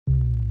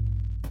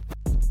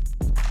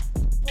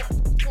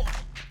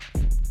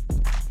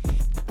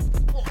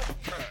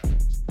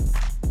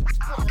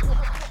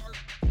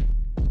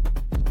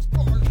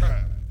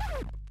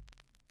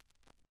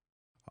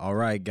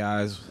right,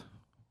 guys.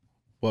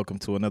 Welcome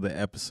to another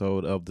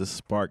episode of the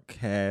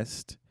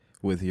SPARKCast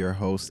with your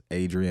host,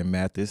 Adrian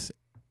Mathis,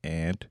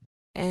 and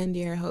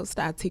your host,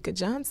 Atika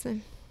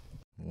Johnson.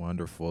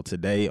 Wonderful.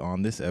 Today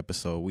on this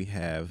episode, we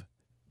have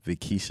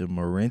Vickisha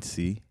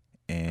Morency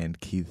and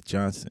Keith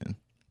Johnson.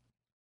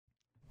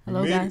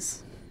 Hello,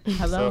 guys.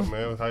 Hello. What's up,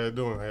 man? How you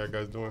doing? How you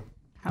guys doing?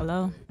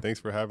 Hello. Thanks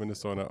for having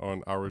us on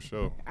our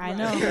show. I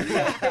know.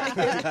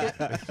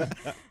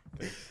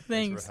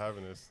 Thanks for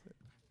having us.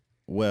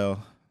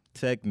 Well,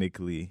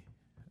 technically,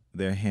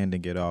 they're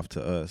handing it off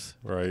to us.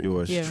 Right.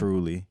 Yours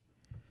truly.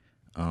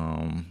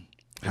 How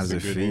does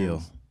it feel?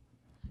 Hands.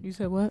 You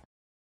said what?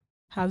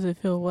 How does it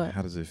feel? What?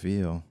 How does it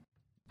feel?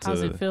 How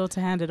does it feel to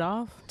hand it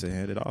off? To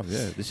hand it off,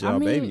 yeah. This is our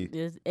baby.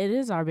 It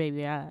is our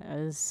baby.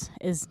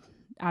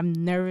 I'm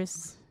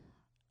nervous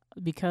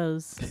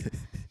because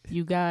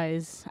you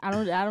guys, I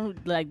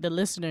don't like the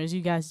listeners.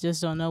 You guys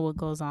just don't know what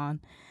goes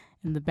on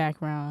in the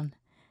background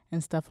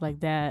and stuff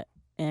like that,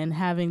 and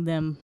having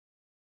them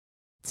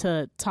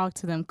to talk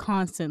to them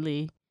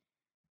constantly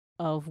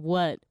of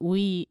what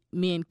me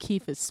and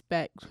Keith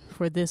expect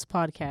for this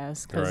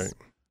podcast, because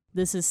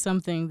this is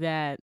something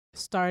that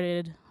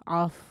started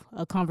off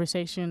a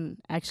conversation,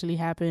 actually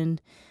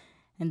happened,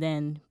 and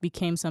then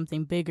became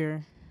something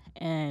bigger,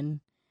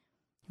 and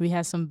we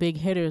had some big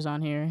hitters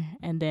on here,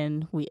 and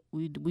then we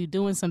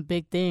doing some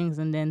big things,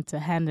 and then to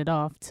hand it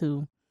off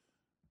to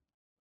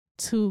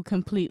two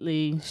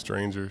completely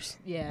strangers.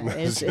 Yeah,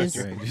 it's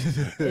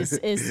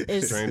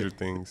Stranger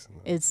Things.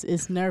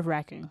 It's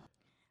nerve-wracking,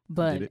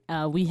 but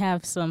we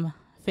have some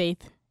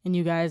faith in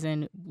you guys,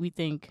 and we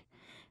think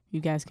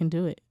you guys can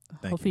do it.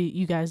 Hopefully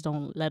you guys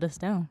don't let us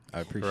down.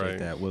 I appreciate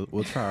that.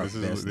 We'll try our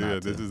best.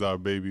 This is our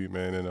baby,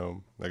 man,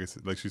 and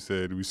like she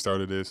said, we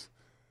started this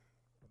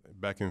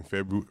back in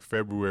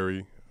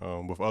February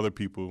with other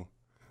people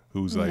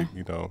who's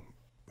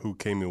who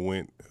came and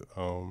went.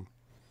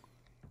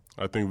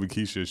 I think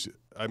Vickisha,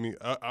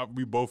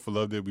 we both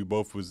loved it. We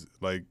both was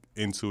like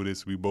into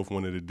this. We both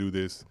wanted to do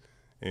this.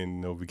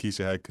 And,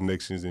 Vickisha had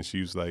connections, and she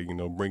was like,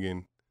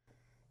 bringing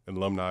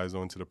alumni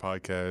onto the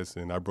podcast.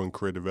 And I bring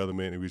career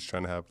development, and we was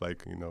trying to have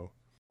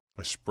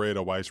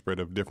a widespread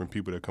of different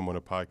people that come on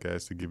the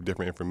podcast to give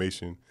different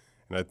information.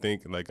 And I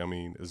think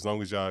as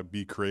long as y'all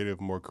be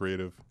creative, more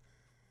creative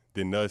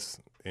than us,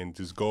 and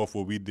just go off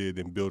what we did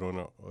and build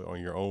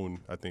on your own,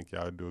 I think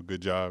y'all do a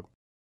good job.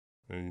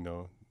 And,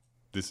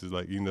 this is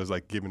it's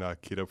like giving our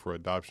kid up for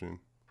adoption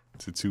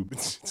to two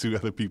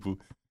other people,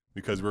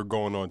 because we're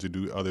going on to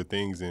do other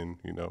things, and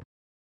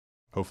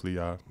hopefully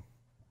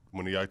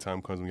when the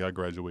time comes, when y'all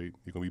graduate,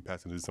 you're gonna be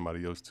passing it to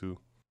somebody else too.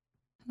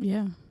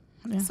 Yeah.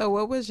 So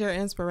what was your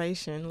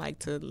inspiration like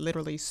to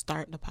literally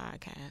start the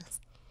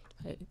podcast?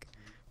 Like,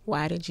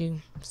 why did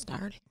you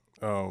start it?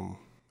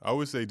 I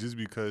would say just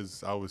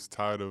because I was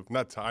tired of, I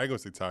ain't gonna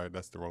say tired,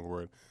 that's the wrong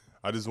word.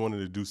 I just wanted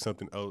to do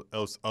something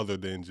else other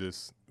than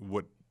just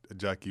what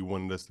Jackie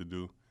wanted us to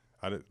do.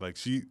 It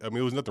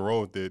was nothing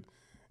wrong with it.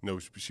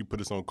 She put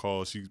us on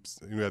calls.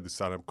 We had to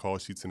sign up call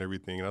sheets and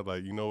everything. And I was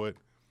like, you know what?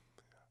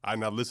 I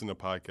not listen to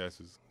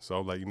podcasts. So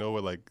I'm like, you know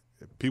what? Like,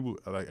 people,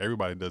 like,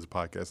 everybody does a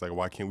podcast. Like,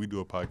 why can't we do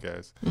a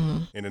podcast?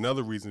 Mm-hmm. And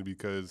another reason,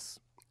 because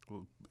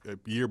a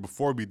year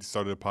before we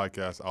started the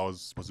podcast, I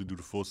was supposed to do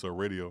the Full Sail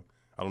Radio.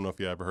 I don't know if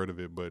you ever heard of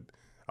it, but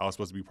I was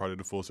supposed to be part of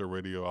the Full Sail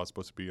Radio. I was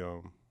supposed to be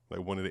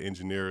one of the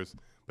engineers,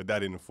 but that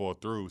didn't fall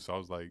through. So I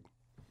was like,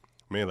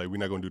 man, we're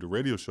not going to do the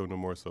radio show no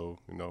more, so,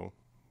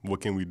 what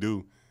can we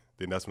do?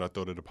 Then that's when I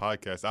thought of the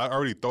podcast. I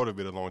already thought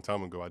of it a long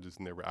time ago. I just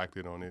never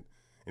acted on it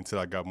until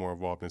I got more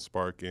involved in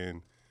Spark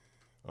and,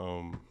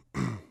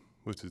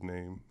 what's his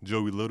name?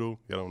 Joey Little.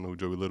 Y'all don't know who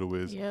Joey Little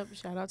is. Yep,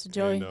 shout out to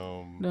Joey.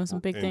 Doing some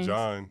big things. And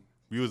John,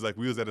 we was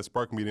at a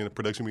Spark meeting, a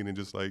production meeting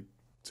just like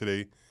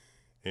today,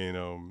 and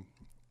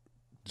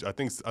I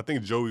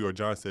think Joey or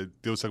John said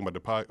they was talking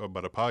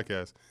about a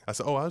podcast. I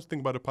said, I was thinking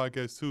about a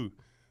podcast too.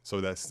 So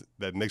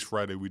that next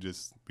Friday we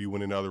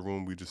went in the other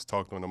room, we just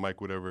talked on the mic,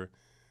 whatever.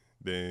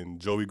 Then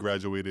Joey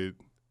graduated.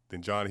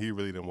 Then John, he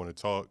really didn't want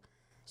to talk.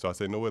 So I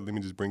said, no, let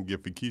me just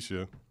give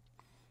Vickisha.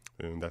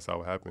 And that's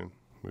how it happened.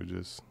 We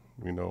just,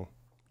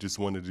 just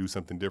wanted to do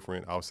something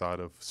different outside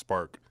of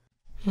Spark.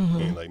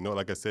 Mm-hmm. And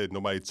like I said,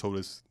 nobody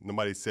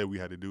said we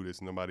had to do this.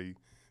 Nobody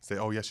said,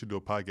 oh, yeah, I should do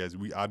a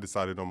podcast. I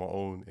decided on my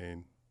own,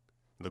 and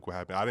look what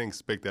happened. I didn't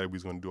expect that we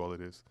was going to do all of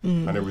this.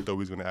 Mm-hmm. I never thought we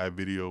was going to add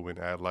video and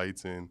add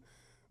lights and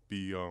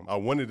I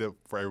wanted it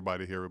for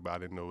everybody to hear it, but I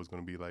didn't know it was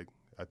going to be like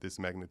at this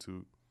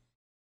magnitude.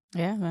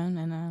 Yeah, man.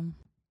 And,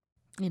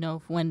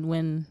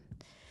 when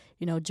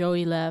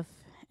Joey left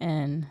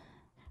and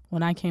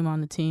when I came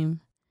on the team,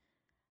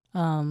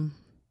 me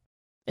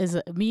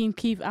and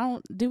Keith,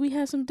 did we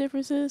have some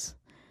differences?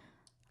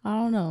 I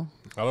don't know.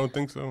 I don't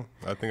think so.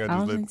 I think I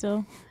don't think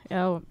so.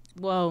 Yeah,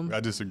 well. I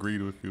just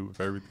agreed with you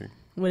with everything.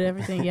 With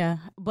everything, yeah.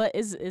 But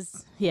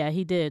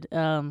he did.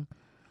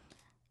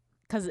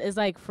 Because it's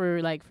like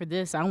for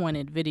this, I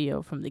wanted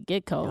video from the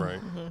get-go. Right.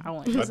 Mm-hmm.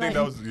 I think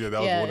that was one of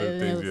the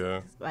things,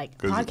 yeah. Like,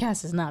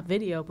 podcast is not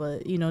video,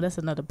 but, that's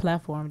another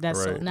platform.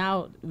 So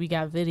now we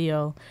got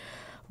video.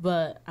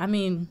 But,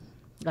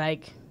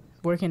 like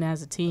working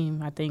as a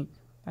team. I think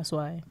that's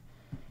why,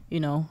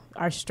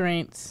 our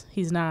strengths.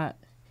 He's not.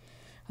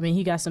 I mean,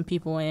 he got some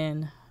people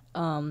in,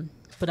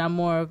 but I'm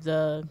more of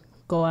the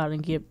go out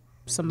and get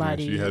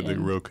somebody. Yeah, she had the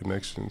real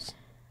connections.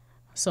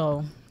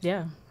 So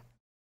yeah.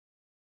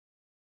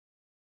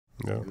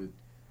 Yeah.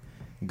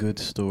 Good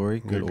story.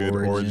 Good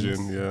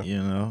origin. Yeah.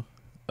 You know,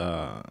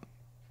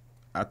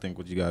 I think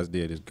what you guys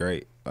did is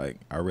great.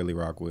 Like, I really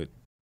rock with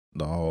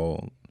the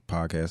whole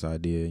podcast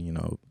idea. You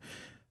know,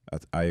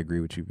 I agree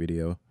with you.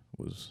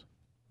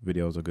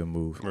 Video's a good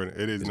move.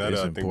 It is not.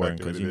 I think back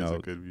to it, it is a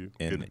good view.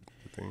 Good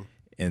thing.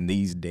 And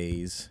these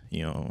days,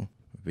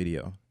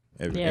 video.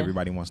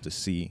 Everybody wants to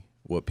see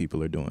what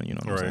people are doing. You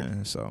know what I'm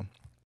saying? So,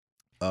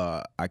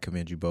 I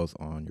commend you both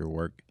on your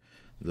work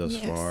thus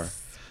far.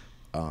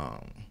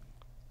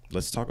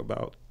 Let's talk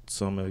about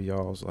some of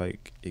y'all's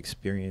like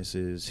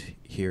experiences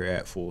here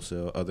at Full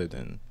Sail, other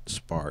than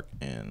Spark,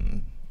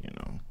 and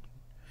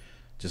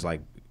just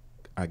like,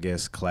 I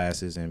guess,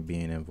 classes and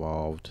being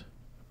involved.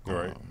 All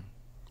right.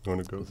 You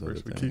want to go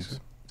first, Vickisha?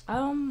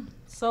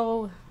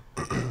 So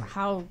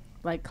how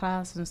like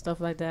class and stuff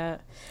like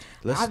that.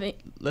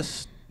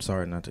 Let's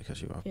sorry not to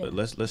cut you off, but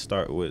let's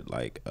start with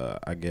like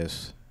I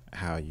guess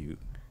how you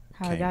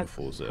came to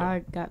Full Sail. How I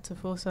got to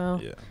Full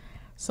Sail. Yeah.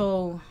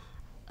 So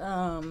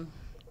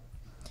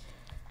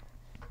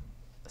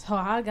how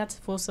I got to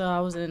Full Sail, I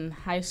was in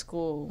high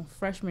school,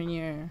 freshman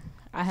year.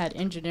 I had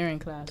engineering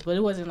class, but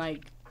it wasn't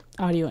like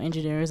audio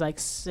engineering. It was like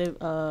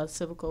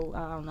civical,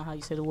 I don't know how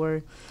you say the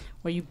word,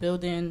 where you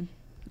building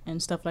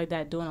and stuff like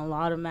that, doing a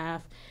lot of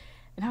math.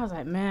 And I was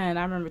like, man,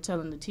 I remember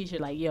telling the teacher,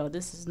 like, yo,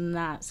 this is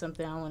not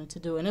something I wanted to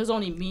do. And it was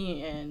only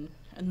me and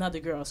another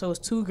girl. So it was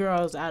 2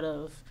 girls out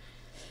of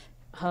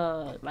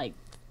like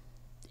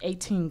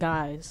 18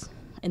 guys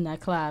in that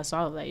class. So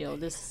I was like, yo,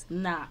 this is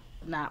not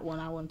what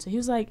I wanted to. He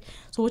was like,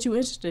 so what you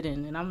interested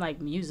in? And I'm like,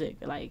 music.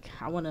 Like,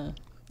 I want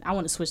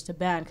to switch to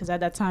band, because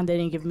at that time they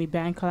didn't give me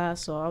band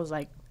class. So I was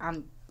like, I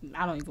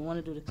don't even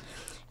want to do this.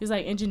 He was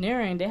like,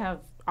 engineering, they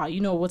have,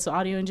 what's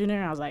audio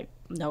engineering? I was like,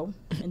 no.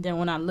 And then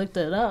when I looked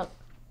it up,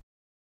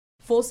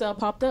 Full Sail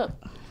popped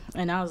up,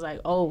 and I was like,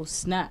 oh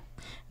snap.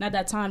 And at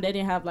that time they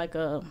didn't have like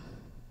a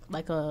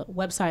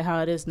website how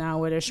it is now,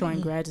 where they're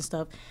showing grads and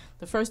stuff.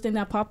 The first thing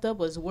that popped up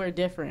was we're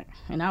different,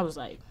 and I was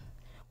like,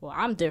 well,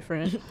 I'm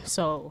different.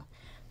 So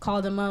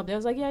called them up. They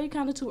was like, yeah, you're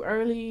kind of too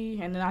early.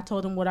 And then I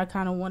told them what I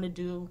kind of want to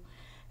do.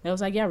 They was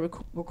like, yeah,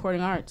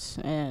 recording arts.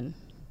 And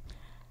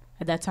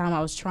at that time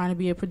I was trying to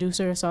be a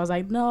producer, so I was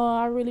like, no,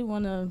 I really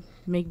want to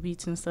make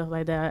beats and stuff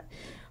like that.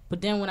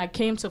 But then when I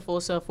came to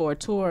Full Sail for a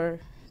tour,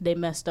 they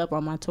messed up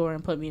on my tour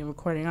and put me in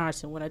recording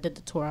arts. And when I did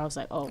the tour, I was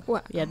like, oh,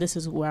 wow. Yeah, this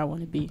is where I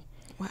want to be.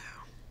 Wow.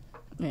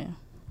 Yeah.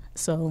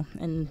 So,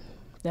 and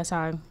that's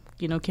how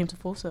I, came to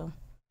Full Sail.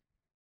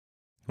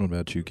 What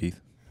about you, Keith?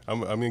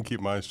 I'm going to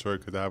keep mine short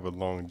because I have a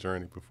long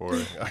journey before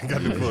I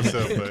got to Full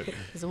Sail. But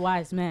he's a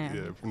wise man.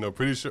 Yeah, no,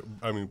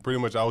 pretty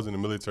much I was in the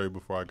military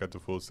before I got to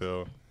Full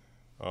Sail.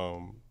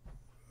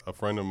 A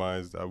friend of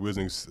mine, I was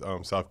in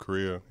South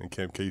Korea in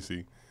Camp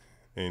Casey,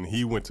 and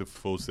he went to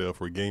Full Sail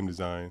for game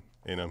design.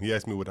 And he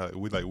asked me what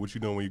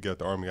you doing when you get out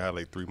the Army? I had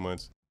like 3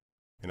 months.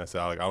 And I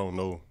said, I don't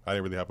know. I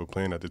didn't really have a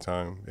plan at the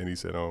time. And he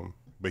said,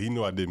 but he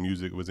knew I did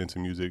music, was into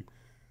music.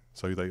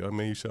 So he's like, oh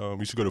man, you should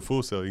go to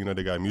Full Sail.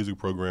 They got a music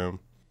program.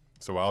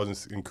 So I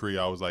was in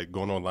Korea, I was like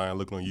going online,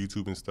 looking on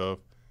YouTube and stuff.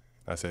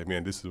 I said,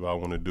 man, this is what I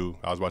want to do.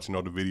 I was watching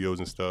all the videos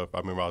and stuff. I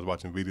remember I was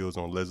watching videos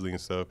on Leslie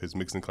and stuff, his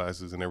mixing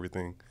classes and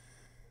everything.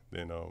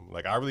 Then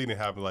I really didn't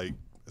have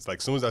it's like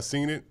as soon as I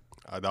seen it,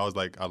 I was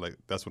like,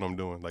 that's what I'm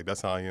doing. Like,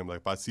 that's how I am. Like,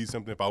 if I see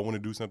something, if I want to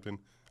do something,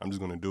 I'm just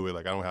going to do it.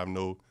 Like, I don't have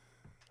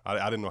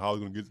I didn't know how I was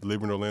going to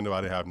live in Orlando.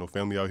 I didn't have no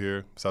family out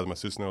here besides my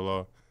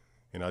sister-in-law.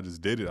 And I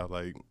just did it.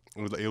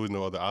 It was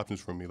no other options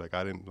for me. Like,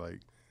 I'm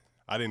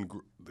going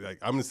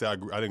to say I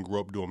didn't grow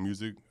up doing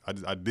music.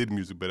 I did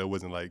music, but it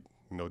wasn't like,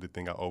 the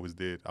thing I always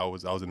did. I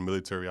was in the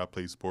military. I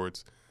played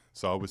sports.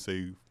 So I would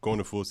say going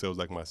to Full Sail was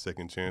like my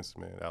second chance,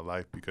 man, at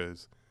life,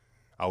 because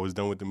I was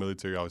done with the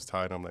military. I was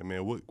tired. I'm like,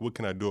 man, what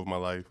can I do with my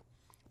life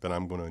that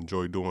I'm going to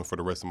enjoy doing for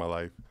the rest of my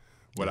life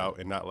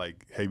and not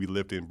like heavy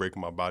lifting, breaking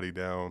my body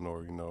down,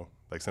 or,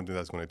 like something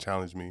that's going to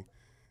challenge me.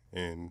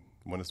 And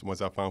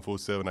once I found Full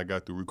Sail and I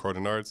got through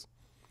recording arts,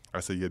 I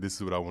said, yeah, this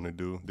is what I want to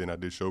do. Then I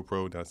did Show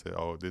Pro. Then I said,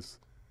 I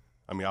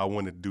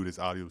want to do this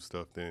audio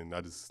stuff. Then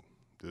I just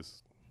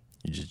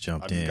you just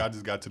jumped in. I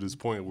just got to this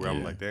point where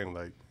I'm like, damn,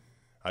 like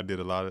I did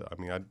a lot of,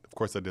 of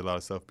course I did a lot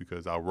of stuff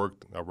because I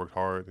worked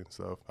hard and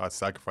stuff. I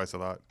sacrificed a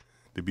lot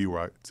to be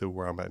where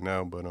I'm at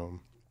now. But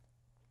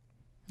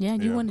yeah,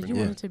 you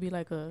wanted to be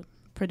like a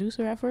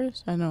producer at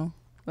first? I know.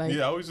 Like,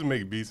 yeah, I always just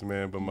make beats,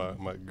 man. But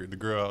the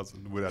girl I was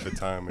with at the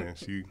time, man,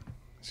 she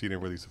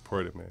didn't really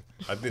support it, man.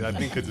 I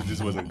think because it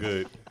just wasn't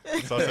good.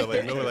 So I said,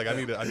 like, no, like I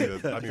need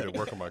to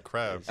work on my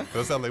craft. So I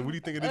was like, what do you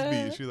think of this beat?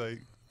 And she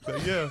like,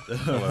 Like, yeah.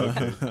 I'm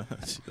like, okay.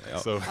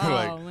 So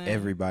man.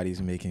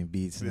 Everybody's making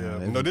beats now.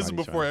 yeah. No, this is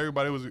before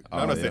everybody was.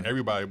 I'm not saying yeah.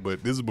 everybody,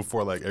 but this is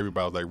before like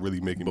everybody was like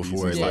really making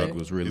Before beats. it and like stuff.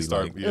 was really It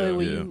started- like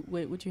yeah.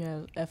 Wait, what you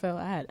have? FL?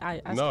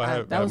 I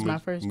That was my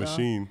first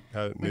machine.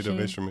 Had native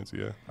Machine? instruments.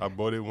 Yeah, I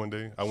bought it one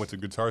day. I went to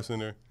Guitar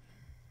Center,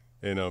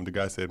 and the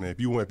guy said, "Man, if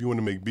you want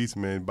to make beats,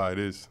 man, buy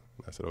this."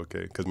 I said,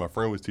 "Okay," because my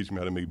friend was teaching me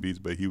how to make beats,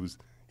 but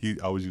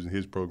I was using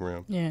his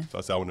program. Yeah. So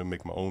I said I wanted to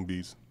make my own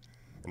beats,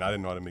 and I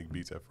didn't know how to make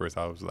beats at first.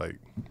 I was like,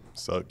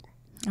 suck.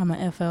 I'm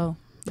an FL.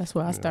 That's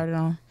what I started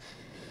on.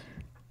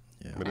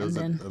 Yeah. But it was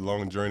a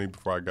long journey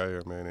before I got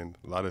here, man, and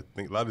a lot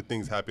of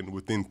things happened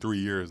within 3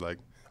 years. Like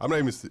I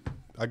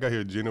got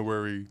here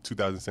January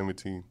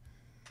 2017,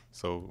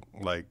 so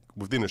like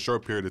within a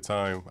short period of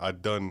time,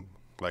 I'd done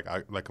like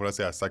when I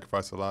say I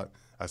sacrificed a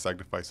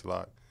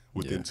lot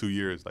within 2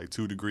 years, like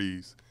 2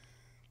 degrees,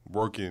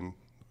 working,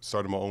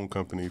 started my own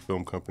company,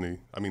 film company.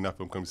 I mean not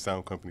film company,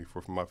 sound company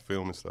for my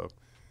film and stuff,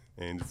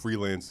 and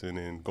freelancing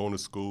and going to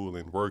school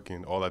and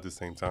working all at the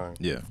same time.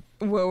 Yeah.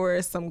 What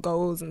were some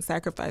goals and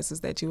sacrifices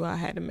that you all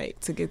had to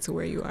make to get to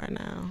where you are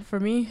now? For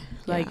me,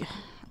 like, Yeah.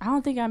 I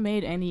don't think I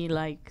made any,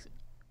 like,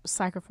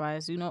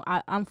 sacrifice. You know,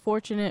 I'm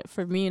fortunate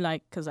for me,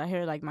 like, because I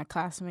hear, like, my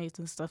classmates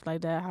and stuff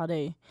like that, how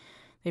they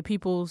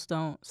peoples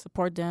don't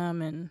support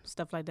them and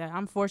stuff like that.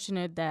 I'm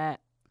fortunate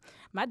that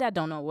my dad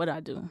don't know what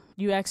I do.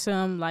 You ask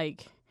him,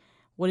 like,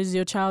 what does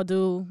your child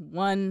do?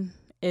 One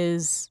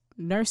is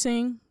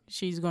nursing.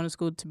 She's going to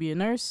school to be a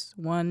nurse.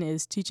 One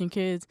is teaching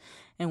kids.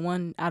 And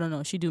one, I don't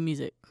know, she do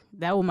music.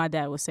 That's what my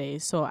dad would say.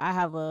 So I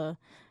have a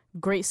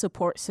great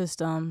support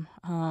system.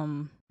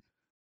 The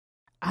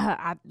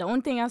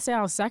only thing I say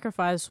I'll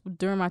sacrifice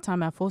during my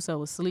time at Full Sail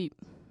was sleep.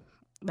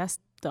 That's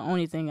the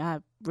only thing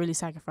I really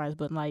sacrificed.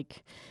 But,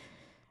 like,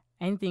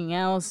 anything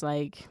else,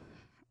 like,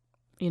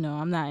 you know,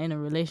 I'm not in a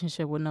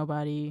relationship with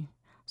nobody,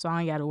 so I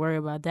ain't got to worry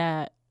about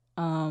that.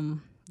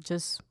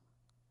 Just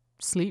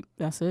sleep.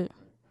 That's it.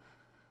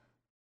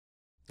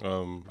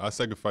 I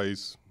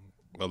sacrifice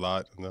a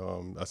lot.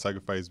 I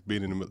sacrifice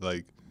being in the,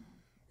 like,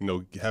 you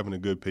know, having a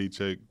good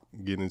paycheck,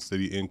 getting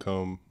steady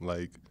income,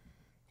 like,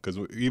 because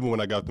even when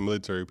I got out the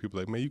military, people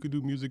like, man, you could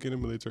do music in the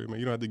military, man.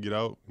 You don't have to get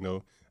out, you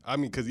know. I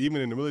mean, because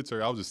even in the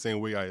military, I was the same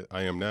way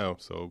I am now.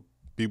 So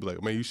people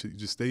like, man, you should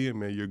just stay in,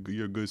 man.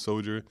 You're a good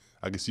soldier.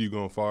 I can see you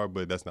going far,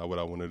 but that's not what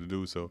I wanted to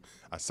do. So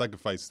I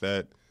sacrificed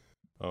that.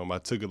 I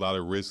took a lot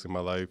of risks in my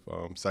life,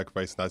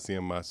 sacrificed not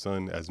seeing my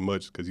son as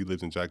much because he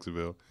lives in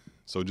Jacksonville.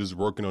 So just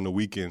working on the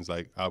weekends,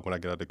 like when I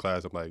get out of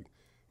class, I'm like,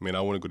 man,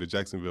 I want to go to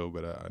Jacksonville,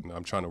 but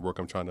I'm trying to work.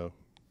 I'm trying to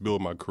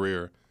build my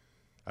career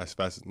as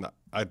fast as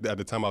at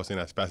the time I was saying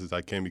as fast as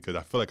I can because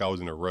I feel like I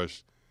was in a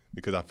rush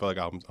because I feel like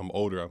I'm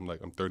older.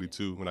 I'm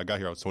 32. When I got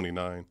here, I was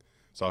 29.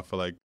 So I feel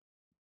like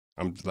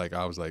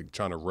I was like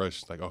trying to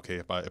rush. Like, okay,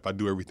 if I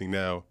do everything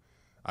now,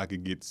 I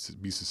could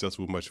be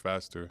successful much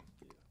faster.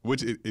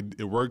 Which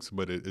it works,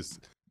 but it's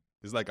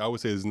like I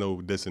would say there's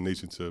no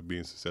destination to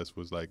being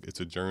successful. It's like it's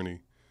a journey.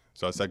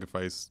 So I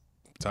sacrifice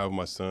time with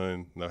my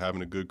son, you know,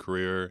 having a good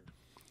career,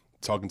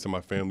 talking to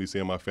my family,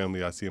 seeing my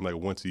family. I see them like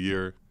once a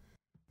year.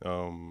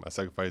 I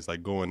sacrifice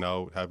like going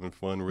out, having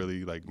fun,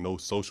 really, like no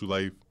social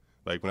life.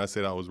 Like when I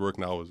said I was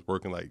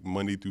working like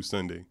Monday through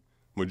Sunday,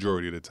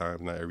 majority of the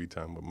times, not every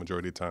time, but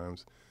majority of the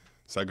times.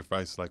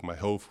 Sacrifice like my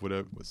health,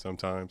 whatever, but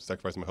sometimes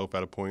sacrifice my health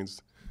at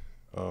points.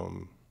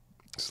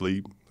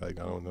 Sleep, like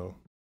I don't know.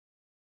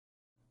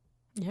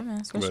 Yeah, man.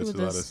 Especially with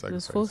this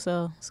sacrifice. Full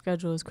Sail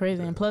schedule is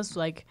crazy, and plus,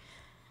 like,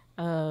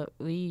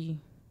 we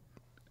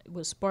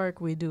with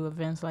Spark we do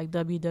events like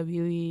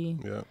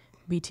WWE,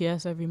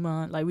 BTS every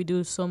month. Like we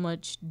do so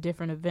much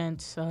different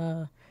events.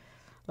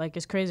 Like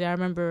it's crazy. I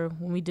remember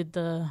when I did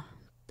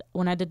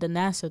the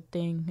NASA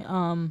thing.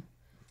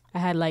 I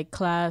had like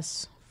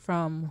class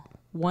from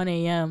 1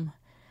 a.m.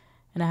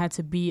 and I had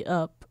to be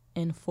up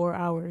in 4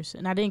 hours,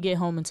 and I didn't get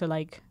home until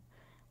like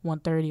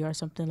 1:30 or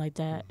something like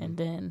that. And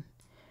then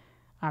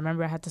I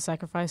remember I had to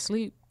sacrifice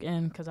sleep,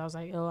 and because I was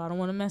like, oh, I don't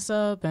want to mess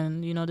up,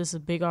 and you know this is a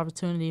big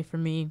opportunity for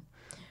me.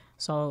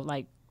 So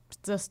like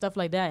just stuff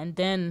like that. And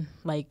then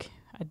like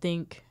I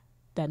think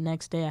that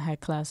next day I had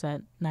class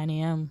at 9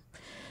 a.m.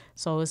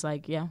 So it's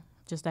like, yeah,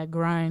 just that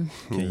grind.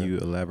 Can you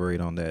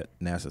elaborate on that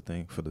NASA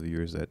thing for the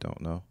viewers that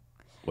don't know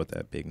what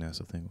that big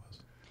NASA thing was?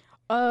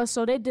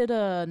 So they did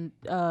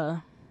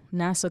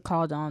NASA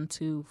called on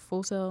to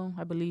Full Sail,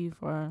 I believe,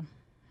 or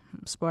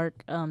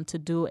Spark, to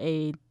do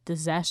a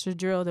disaster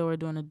drill. They were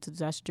doing a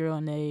disaster drill,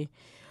 and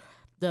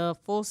the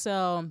Full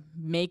Sail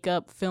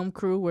makeup film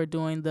crew were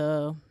doing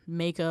the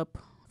makeup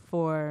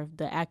for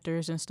the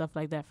actors and stuff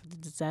like that for the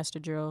disaster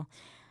drill.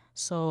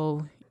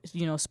 So,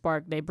 you know,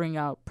 Spark, they bring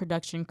out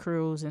production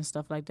crews and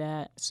stuff like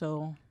that.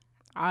 So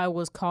I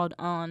was called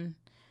on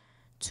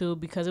to,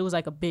 because it was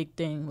like a big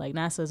thing, like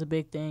NASA is a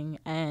big thing,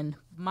 and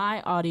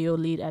my audio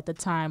lead at the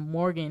time,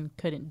 Morgan,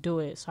 couldn't do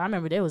it. So I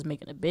remember they was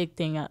making a big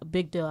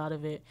deal out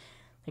of it.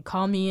 They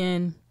called me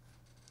in.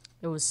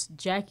 It was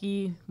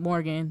Jackie,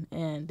 Morgan,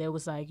 and they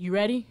was like, you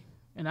ready?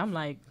 And I'm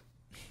like,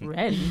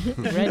 ready?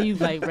 Ready?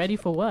 Like, ready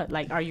for what?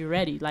 Like, are you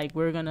ready? Like,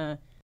 we're gonna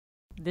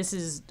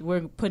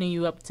we're putting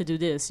you up to do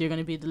this. You're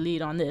gonna be the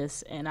lead on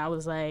this. And I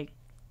was like,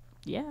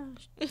 yeah,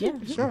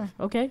 sure,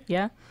 okay,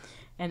 yeah.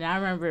 And I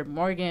remember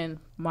Morgan,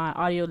 my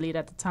audio lead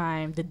at the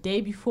time, the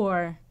day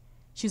before,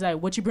 she's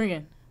like, what you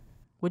bringing?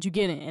 What you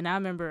getting? And I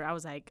remember I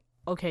was like,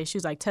 okay. She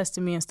was like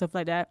testing me and stuff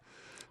like that.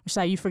 She's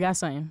like, you forgot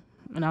something.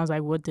 And I was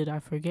like, what did I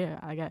forget?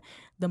 I got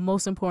the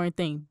most important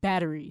thing,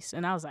 batteries.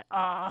 And I was like,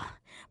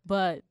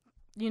 but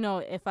you know,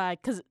 if I,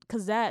 cause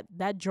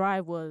that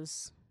drive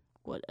was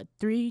what, a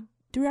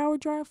 3-hour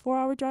drive,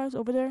 4-hour drives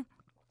over there.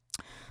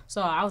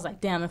 So I was like,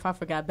 damn, if I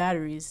forgot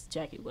batteries,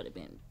 Jackie would have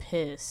been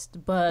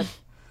pissed. But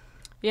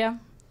yeah,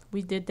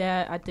 we did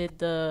that. I did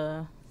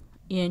the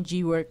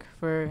ENG work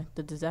for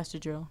the disaster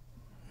drill.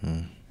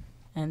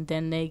 And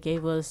then they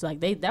gave us,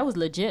 like, that was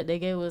legit. They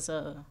gave us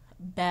a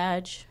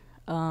badge.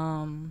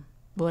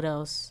 What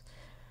else?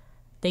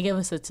 They gave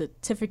us a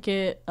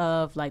certificate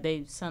of, like,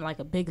 they sent, like,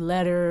 a big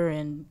letter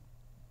and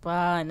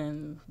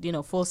then, you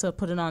know, full stuff,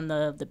 put it on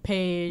the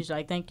page.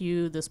 Like, thank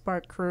you, the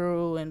Spark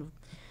crew and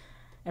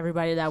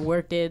everybody that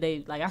worked it.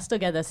 They, like, I still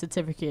got that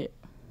certificate.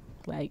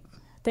 Like,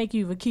 thank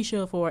you,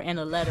 Vickisha, and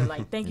a letter.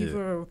 Like, thank you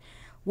for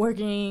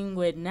working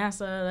with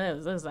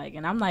NASA. That was like,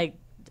 and I'm like,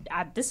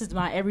 this is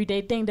my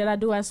everyday thing that I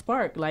do at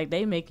Spark. Like,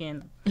 they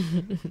making a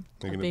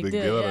big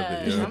deal out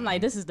of it. Yeah. I'm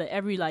like, this is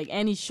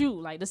any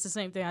shoot. Like, this is the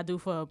same thing I do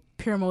for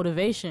pure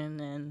motivation.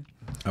 And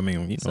I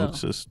mean, you know,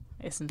 it's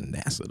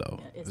NASA though.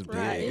 Yeah, it's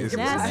big. It's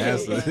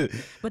NASA.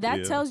 Yeah. But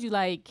that tells you,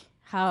 like,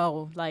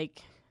 how,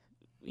 like,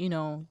 you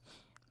know,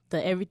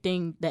 the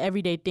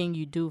everyday thing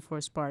you do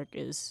for Spark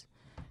is,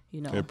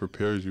 you know, it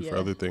prepares you for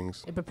other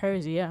things. It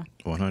prepares you, yeah.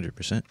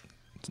 100%.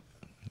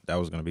 That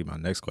was going to be my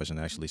next question,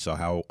 actually. So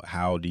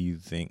how do you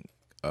think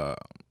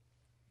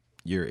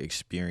your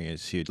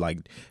experience here,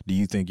 like, do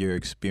you think your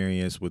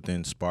experience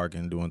within Spark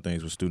and doing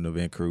things with Student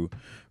Event Crew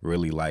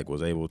really, like,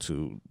 was able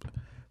to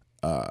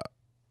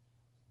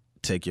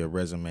take your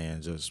resume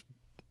and just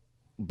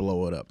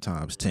blow it up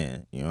times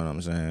 10? You know what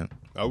I'm saying?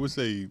 I would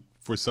say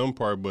for some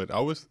part, but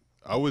I was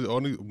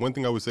only one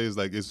thing I would say is,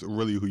 like, it's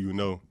really who you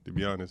know, to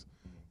be honest,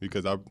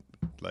 because I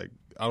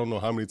don't know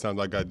how many times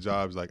I got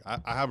jobs. Like, I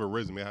have a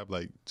resume. I have,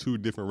 like, 2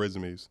 different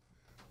resumes.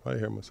 I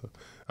hear myself.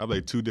 I have,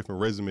 like, 2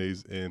 different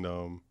resumes, and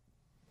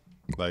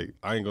like,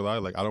 I ain't gonna lie,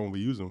 like, I don't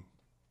really use them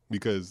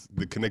because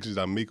the connections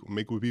I make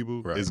with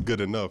people is good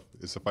enough.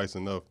 It's suffice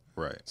enough.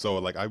 Right. So,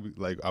 like, I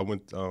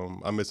went.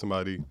 I met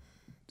somebody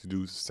to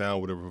do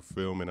sound, whatever, for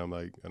film, and I'm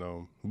like,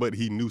 but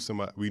he knew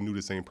somebody. We knew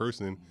the same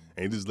person,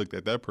 and he just looked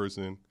at that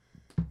person.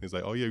 It's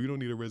like, oh yeah, you don't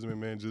need a resume,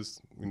 man.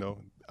 Just, you know,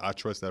 I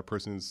trust that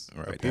person's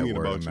opinion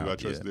about you. I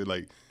trust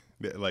like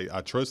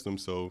I trust them.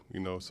 So, you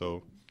know,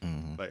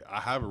 like, I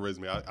have a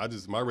resume. I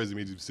just, my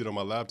resume just sit on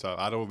my laptop.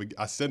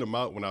 I send them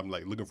out when I'm,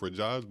 like, looking for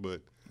jobs,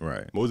 but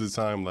most of the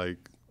time,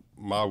 like,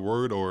 my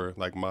word or,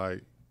 like,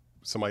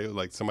 somebody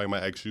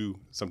might ask you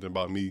something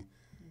about me.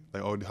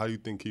 Like, oh, how do you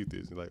think Keith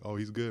is? And like, oh,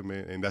 he's good,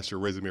 man. And that's your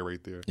resume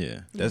right there. Yeah,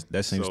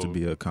 that seems to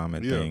be a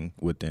common thing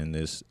within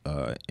this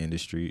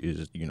industry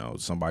is, you know,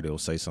 somebody will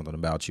say something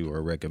about you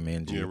or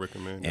recommend you.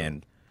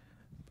 And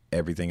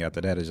everything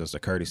after that is just a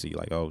courtesy.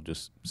 Like, oh,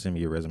 just send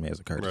me your resume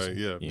as a courtesy.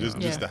 Right, yeah.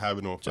 Just to have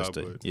it on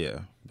file.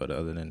 But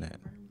other than that.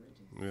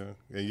 Yeah,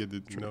 and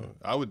you know,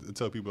 I would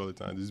tell people all the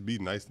time, just be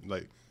nice.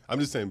 Like, I'm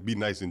just saying, be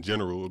nice in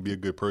general. Be a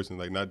good person.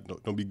 Like,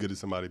 don't be good to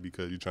somebody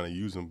because you're trying to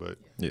use them. But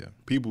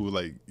people,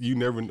 like,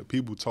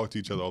 people talk to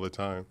each other all the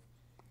time.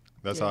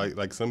 That's how,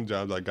 like, some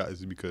jobs I got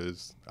is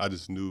because I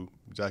just knew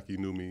Jackie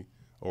knew me,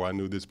 or I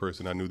knew this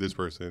person.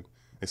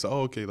 And so,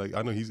 oh, okay, like,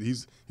 I know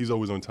he's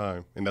always on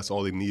time, and that's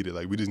all they needed.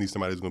 Like, we just need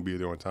somebody who's gonna be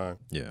there on time.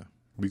 Yeah,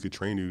 we could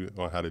train you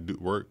on how to do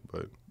work,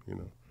 but, you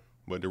know,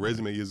 but the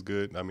resume is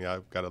good. I mean,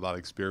 I've got a lot of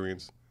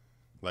experience.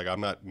 Like,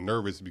 I'm not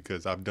nervous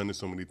because I've done it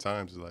so many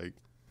times. Like,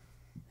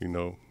 you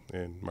know,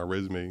 and my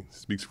resume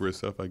speaks for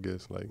itself, I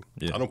guess. Like,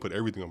 I don't put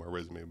everything on my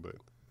resume, but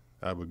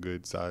I have a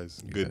good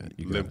size,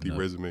 lengthy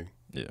resume.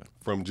 Yeah,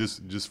 from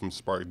just from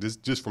Spark,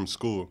 just from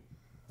school,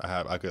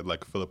 I could,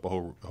 like, fill up a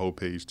whole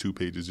page, 2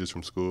 pages just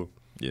from school.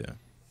 Yeah.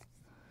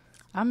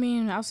 I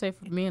mean, I'll say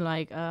for me,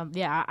 like, I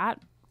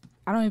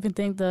don't even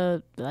think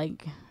the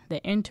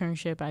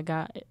internship I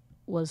got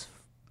was,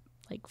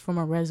 like, from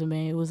a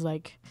resume. It was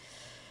like,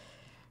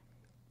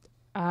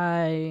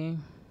 I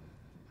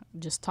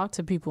just talk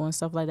to people and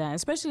stuff like that.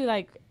 Especially,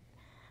 like,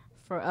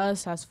 for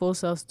us as full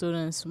self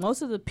students,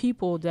 most of the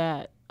people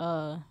that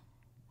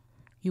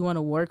you want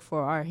to work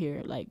for are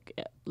here. Like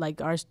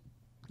our,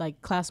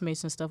 like,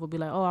 classmates and stuff will be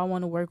like, oh, I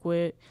want to work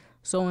with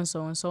so and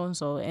so and so and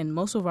so. And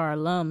most of our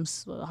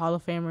alums, Hall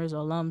of Famers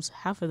or alums,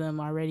 half of them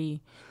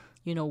already,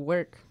 you know,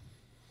 work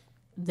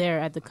there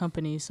at the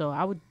company. So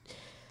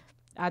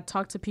I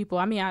talk to people.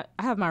 I mean, I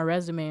have my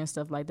resume and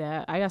stuff like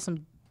that. I got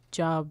some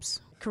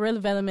jobs. Career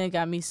development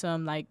got me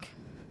some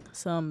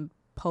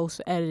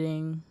post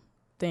editing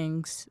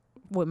things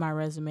with my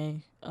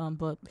resume.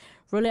 But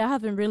really, I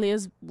haven't really,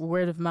 is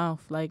word of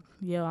mouth. Like,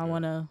 yo, I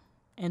want to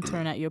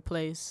intern at your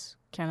place.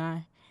 Can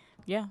I?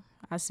 Yeah,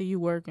 I see you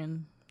work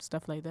and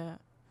stuff like that.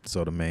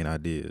 So the main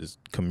idea is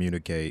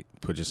communicate,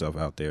 put yourself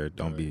out there.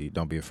 Don't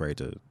be afraid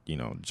to,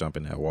 jump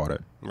in that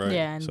water. Right.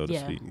 Yeah, and so to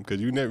speak.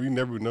 Because you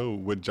never know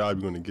what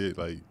job you're gonna get.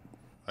 Like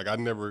I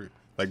never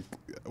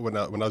when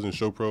I was in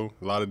Show Pro,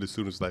 a lot of the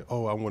students like,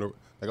 oh,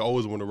 I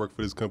always want to work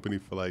for this company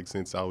for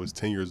since I was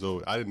 10 years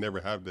old. I didn't never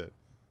have that.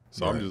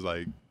 So I'm just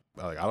like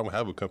I don't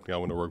have a company I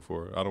want to work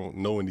for. I don't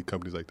know any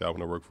companies like that I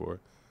want to work for.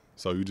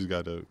 So you just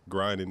got to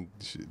grind and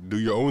do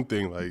your own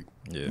thing.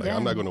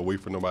 I'm not going to wait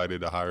for nobody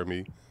to hire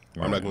me.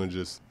 Right. I'm not going to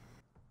just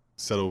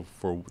settle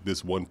for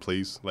this one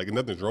place.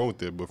 Nothing's wrong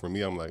with it, but for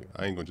me, I'm like,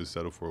 I ain't going to just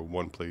settle for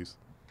one place.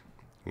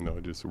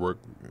 Just work.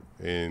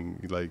 And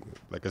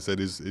like I said,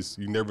 it's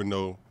you never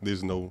know.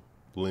 There's no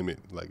limit.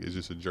 It's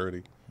just a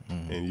journey.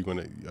 Mm-hmm.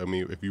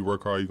 And if you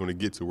work hard, you're going to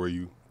get to where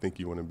you think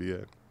you want to be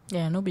at.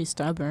 Yeah, don't be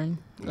stubborn.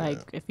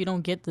 If you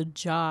don't get the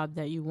job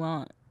that you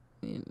want,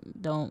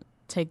 don't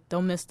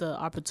miss the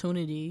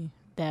opportunity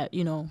that,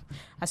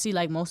 I see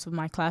most of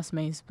my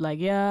classmates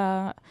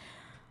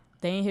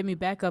they ain't hit me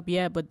back up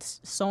yet, but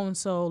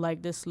so-and-so,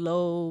 this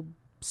low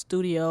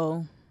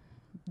studio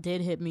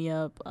did hit me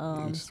up.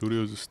 The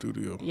studio's a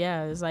studio.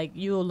 Yeah, it's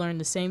you'll learn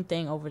the same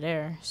thing over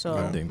there. So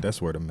I think that's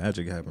where the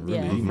magic happens.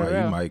 Really, yeah,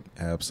 you might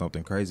have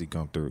something crazy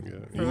come through.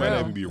 Yeah, you might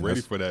not even be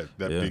ready for that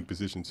big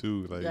position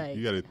too.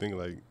 You got to think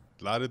a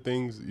lot of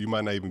things you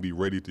might not even be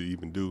ready to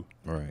even do.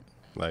 Right.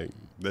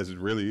 That's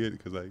really it.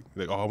 Because I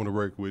want to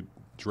work with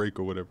Drake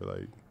or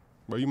whatever.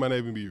 Bro, you might not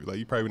even be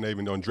you probably not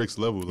even on Drake's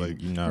level.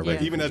 You're not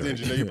ready. Even as an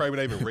engineer, you're probably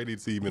not even ready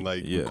to even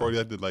record. You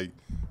have to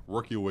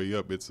work your way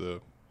up. It's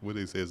what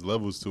they say is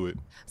levels to it.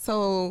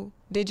 So,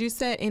 did you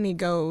set any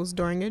goals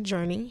during your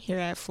journey here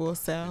at Full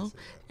Sail?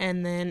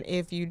 And then,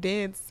 if you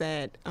did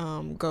set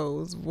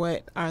goals,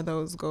 what are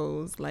those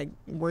goals?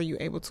 Were you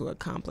able to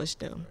accomplish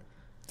them?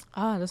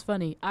 That's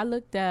funny. I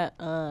looked at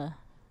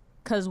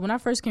because when I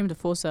first came to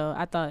Full Sail,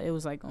 I thought it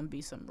was gonna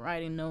be some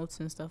writing notes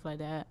and stuff like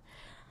that.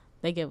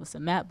 They gave us a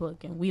map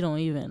book, and we don't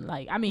even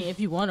if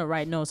you want to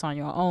write notes on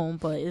your own,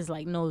 but it's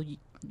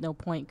no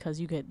point because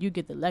you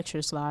get the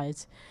lecture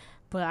slides.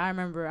 But I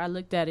remember I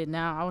looked at it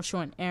now. I was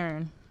showing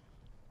Aaron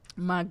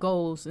my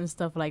goals and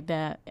stuff like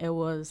that. It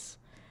was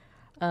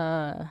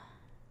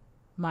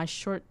my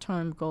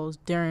short-term goals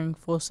during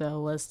Full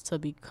Sail was to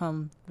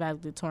become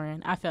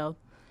valedictorian. I failed.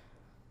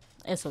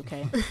 It's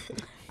okay.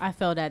 I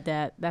failed at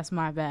that. That's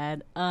my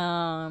bad.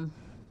 One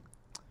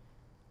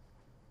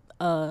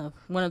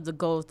of the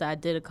goals that I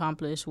did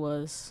accomplish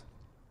was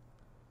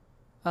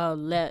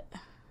let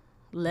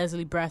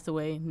Leslie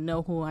Brathaway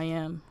know who I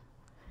am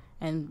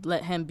and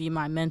let him be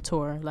my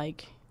mentor,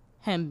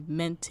 him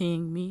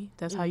mentoring me.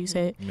 That's how you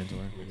say it?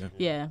 Mentoring,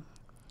 yeah.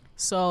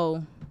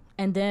 So,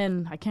 and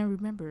then I can't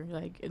remember.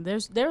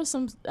 There was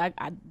some,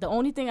 the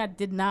only thing I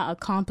did not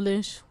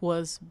accomplish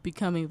was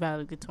becoming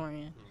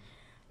valedictorian.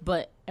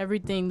 But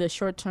everything, the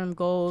short-term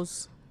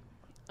goals,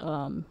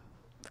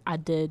 I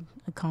did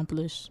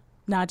accomplish.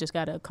 Now I just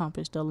got to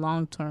accomplish the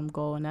long-term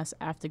goal, and that's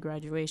after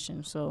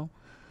graduation. So,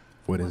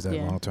 what is that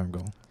long-term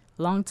goal?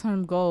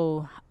 Long-term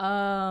goal,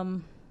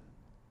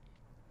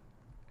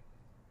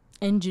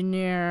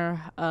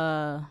 engineer,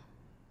 on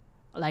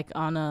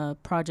a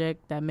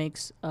project that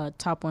makes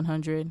top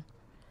 100,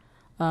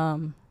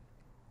 win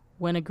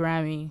a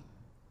Grammy,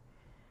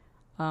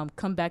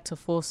 come back to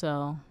Full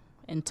Sail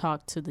and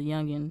talk to the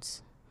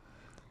youngins,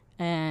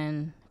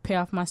 and pay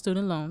off my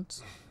student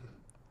loans.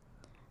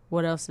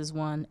 What else is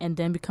one? And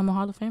then become a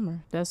Hall of Famer.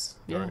 That's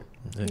right.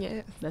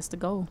 Yeah. That's the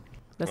goal.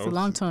 That's the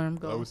long-term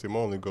goal. I would say my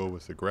only goal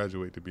was to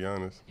graduate, to be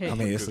honest.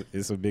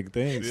 It's a big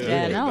thing.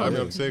 Yeah, no.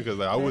 I'm saying because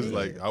I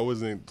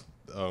wasn't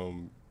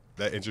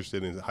that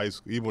interested in high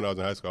school. Even when I was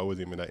in high school, I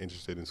wasn't even that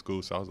interested in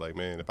school. So I was like,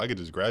 man, if I could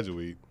just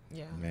graduate.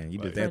 Yeah. Man, you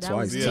did that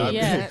twice. Yeah,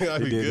 I'd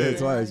be you did good. that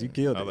twice. You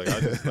killed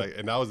it.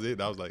 And that was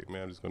it. I was like,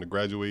 man, I'm just gonna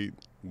graduate.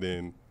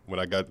 Then when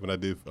I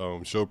did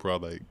Show Pro, I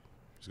was like,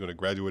 just gonna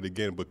graduate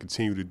again, but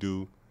continue to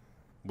do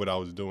what I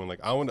was doing.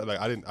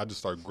 I just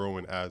started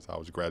growing as I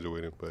was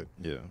graduating. But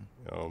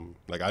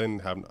I didn't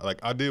have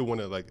I did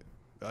want to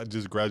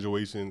just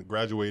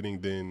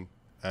graduating. Then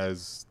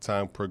as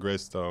time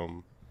progressed,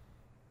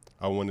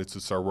 I wanted to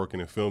start working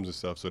in films and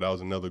stuff. So that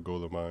was another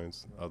goal of mine.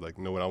 I was like,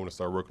 you know what, I want to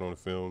start working on the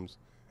films,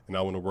 and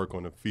I want to work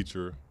on a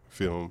feature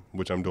film,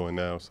 which I'm doing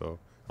now. So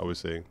I would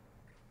say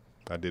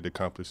I did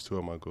accomplish 2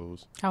 of my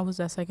goals. How was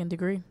that second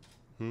degree?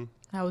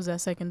 How was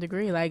that second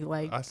degree?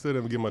 I still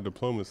didn't get my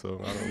diploma,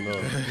 so I don't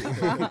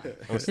know.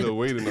 I'm still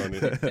waiting on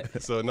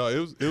it. So no,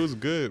 it was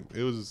good.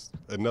 It was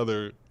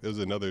another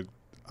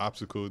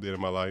obstacle there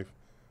in my life,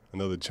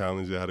 another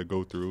challenge that I had to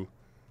go through,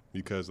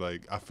 because I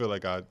feel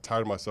like I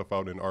tired myself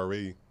out in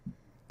RA,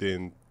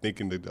 then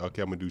thinking that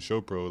okay, I'm gonna do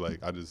Show Pro.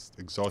 I just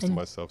exhausted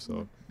myself.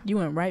 So you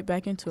went right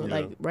back into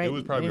it, right? It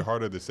was probably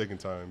harder the second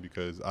time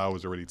because I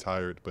was already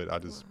tired, but I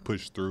just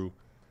pushed through,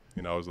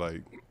 and I was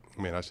like,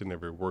 man, I should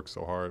never work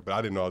so hard. But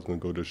I didn't know I was gonna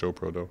go to Show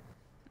Pro though,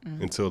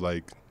 until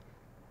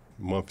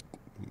month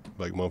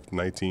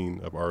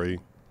 19 of RA.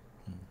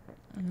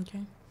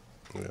 Okay.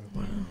 Yeah.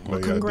 Well,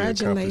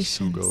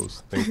 congratulations. 2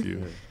 goals. Thank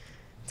you.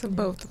 To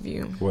both of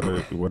you. What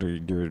are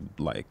your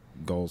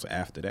goals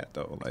after that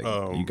though? Like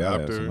you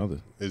gotta have some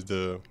other.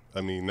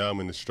 Now I'm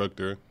an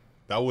instructor.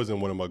 That wasn't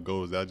one of my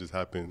goals. That just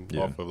happened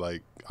off of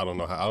like I don't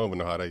even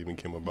know how that even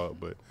came about.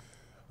 But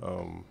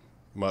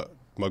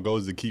my goal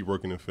is to keep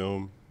working in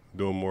film,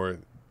 doing more.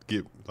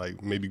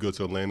 Maybe go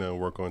to Atlanta and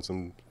work on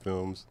some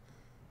films,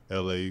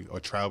 LA, or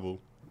travel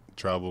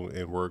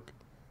and work.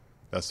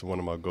 That's one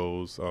of my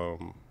goals.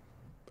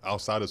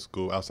 Outside of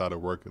school, outside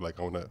of work, like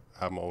I want to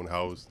have my own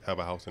house, have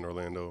a house in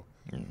Orlando.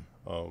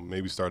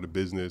 Maybe start a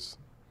business.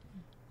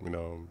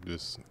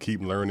 Just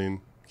keep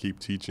learning, keep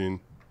teaching,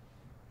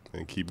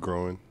 and keep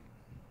growing.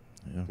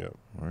 Yeah. Yep.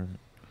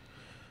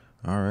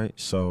 All right.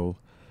 So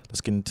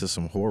let's get into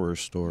some horror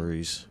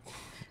stories.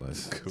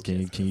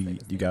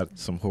 You got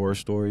some horror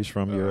stories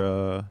from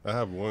your? I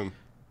have one.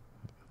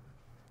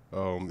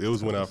 It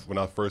was when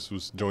I first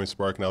was joining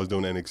Spark and I was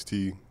doing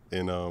NXT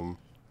and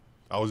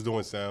I was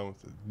doing sound.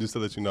 Just to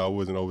let you know, I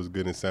wasn't always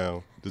good in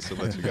sound. Just to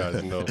let you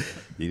guys know.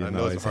 I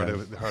know it's hard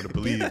to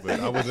believe, but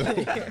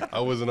I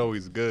wasn't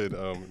always good.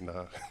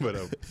 But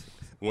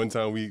one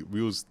time we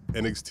was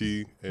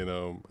NXT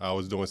and I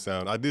was doing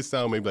sound. I did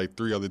sound maybe like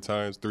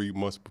 3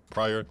 months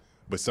prior,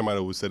 but somebody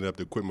was setting up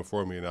the equipment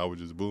for me and I was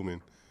just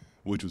booming,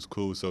 which was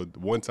cool. So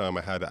one time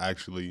I had to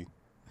actually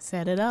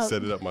set it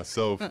up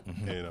myself,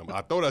 and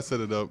I thought I set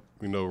it up,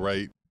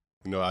 right.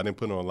 I didn't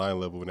put it on line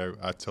level, and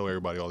I tell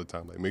everybody all the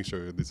time, like, make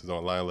sure this is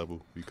on line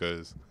level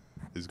because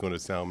it's going to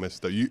sound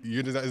messed up.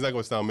 It's not going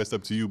to sound messed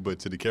up to you, but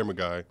to the camera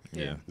guy,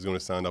 it's going to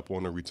sound up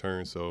on the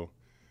return. So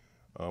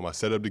I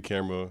set up the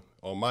camera.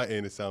 On my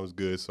end, it sounds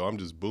good, so I'm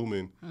just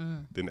booming.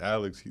 Then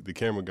Alex, the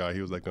camera guy,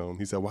 he was like,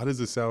 he said, why does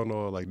it sound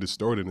all, like,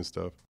 distorted and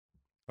stuff?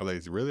 I'm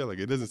like, really? Like,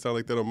 it doesn't sound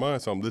like that on mine.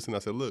 So I'm listening. I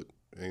said, look,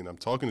 and I'm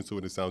talking to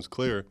it. It sounds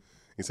clear.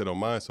 He said on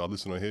mine, so I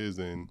listened on his,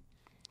 and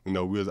I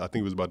think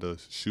he was about to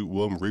shoot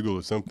William Regal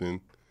or something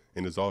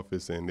in his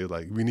office, and they're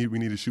like, we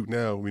need to shoot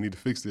now. We need to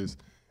fix this.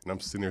 And I'm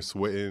sitting there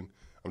sweating.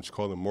 I'm just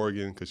calling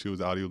Morgan because she was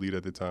the audio lead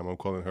at the time. I'm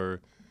calling her,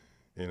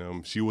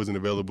 and she wasn't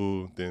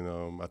available. Then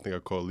I think I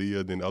called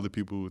Leah. Then other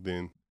people.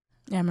 Then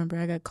I remember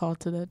I got called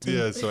to that too.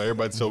 Yeah, so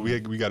everybody. So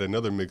we got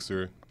another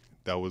mixer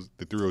that was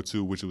the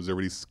 302, which was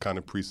already kind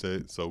of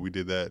preset. So we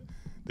did that.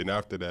 Then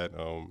after that,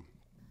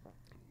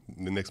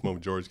 the next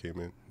month George came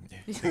in.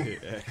 I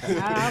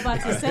was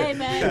about to say,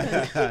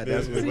 man.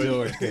 That's when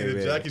George came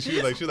in. Jackie,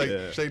 she was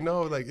like,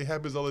 no, like it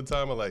happens all the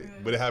time. I'm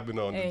like, but it happened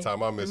on the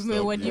time I messed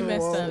up. When you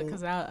messed up,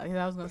 because I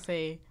was gonna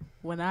say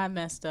when I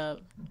messed up,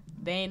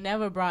 they ain't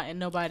never brought in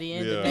nobody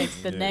in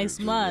the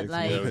next month.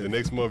 The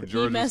next month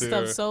George he messed was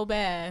here, up so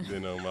bad.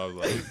 Then I was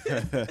like,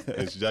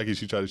 and Jackie,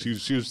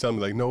 she was telling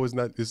me like, no, it's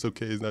not. It's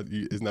okay.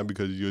 It's not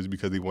because of you. It's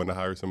because they want to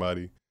hire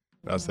somebody.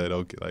 And I said,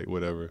 okay, like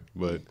whatever.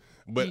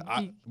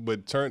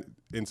 But turned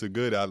into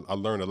good. I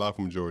learned a lot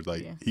from George.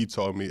 Like he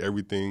taught me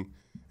everything,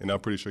 and I'm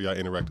pretty sure y'all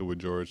interacted with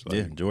George.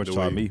 Like, George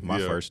taught me my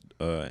first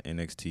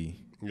NXT.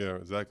 Yeah,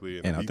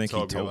 exactly. And I think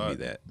he told me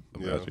that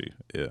about you.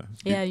 Yeah.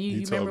 Yeah,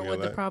 you remember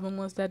what the problem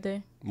was that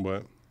day?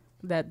 What?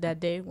 That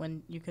day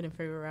when you couldn't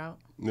figure out?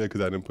 Yeah,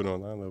 because I didn't put it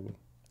on line level.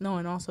 No,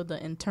 and also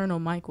the internal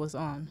mic was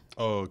on.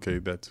 Oh, okay,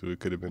 that too. It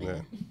could have been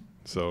that.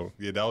 So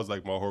yeah, that was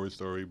like my horror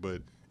story,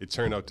 but it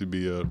turned out to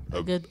be a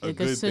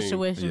good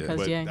situation because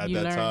but at you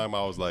that learned. time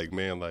I was like,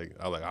 man, like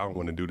I don't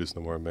want to do this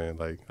no more, man.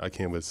 Like I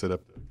can't but set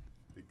up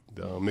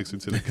the mixer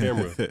to the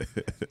camera.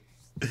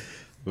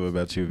 What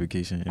about you,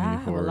 Vickisha? I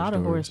have a lot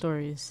of horror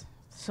stories.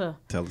 So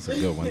tell us a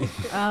good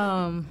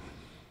one.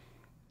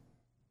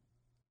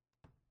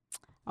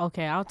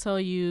 Okay, I'll tell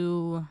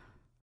you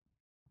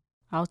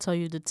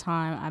the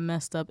time I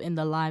messed up in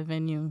the live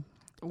venue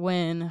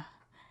when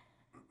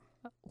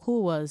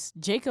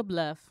Jacob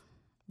left.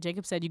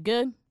 Jacob said, "You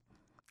good?"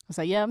 I was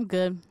like, "Yeah, I'm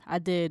good." I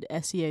did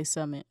SCA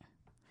Summit.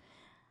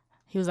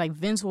 He was like,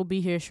 "Vince will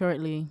be here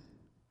shortly."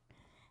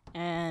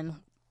 And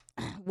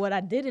what I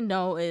didn't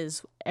know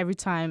is every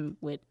time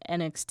with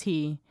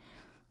NXT,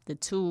 the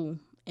two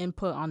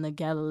input on the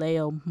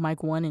Galileo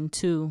mic 1 and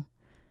 2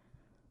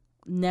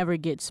 never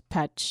gets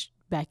patched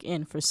back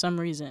in for some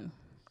reason.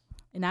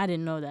 And I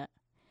didn't know that.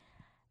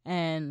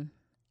 And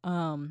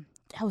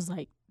I was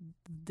like,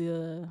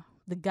 the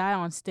guy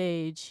on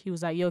stage, he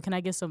was like, "Yo, can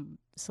I get some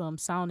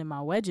sound in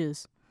my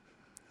wedges?"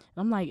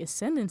 And I'm like, "It's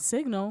sending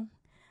signal."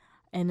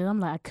 And then I'm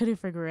like, I couldn't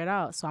figure it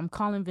out. So I'm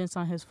calling Vince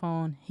on his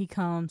phone. He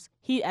comes.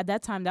 At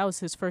that time, that was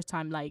his first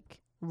time like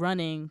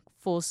running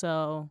Full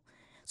Sail.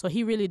 So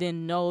he really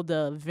didn't know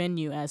the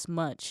venue as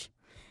much.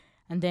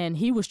 And then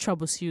he was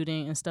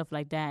troubleshooting and stuff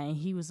like that. And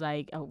he was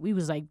like, we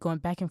was like going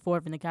back and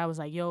forth. And the guy was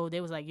like, "Yo," they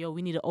was like, "Yo,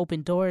 we need to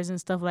open doors and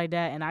stuff like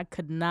that." And I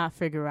could not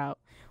figure out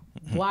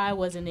why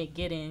wasn't it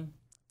getting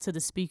to the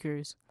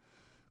speakers.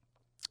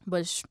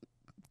 But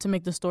to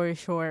make the story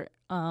short,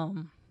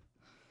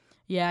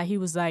 he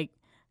was like,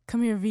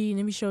 "Come here, V,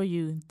 let me show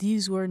you.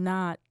 These were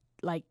not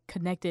like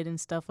connected and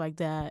stuff like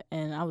that."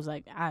 And I was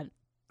like, I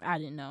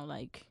didn't know,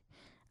 like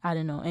I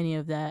didn't know any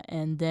of that.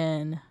 And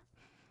then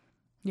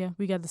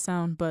we got the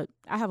sound, but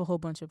I have a whole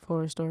bunch of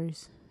horror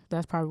stories.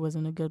 That probably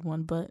wasn't a good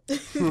one, but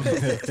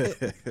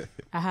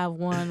I have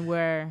one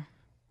where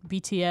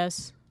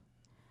BTS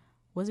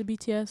was it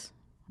BTS?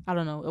 I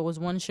don't know. It was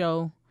one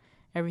show.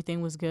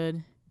 Everything was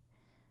good.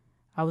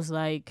 I was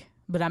like,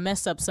 but I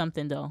messed up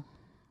something though.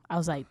 I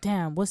was like,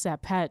 damn, what's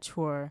that patch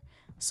for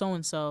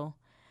so-and-so?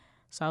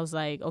 So I was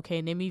like,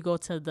 okay, let me go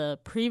to the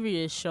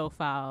previous show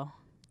file.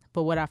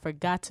 But what I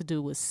forgot to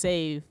do was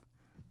save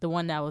the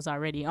one that was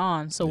already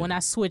on. So when I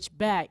switched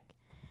back,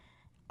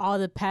 all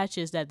the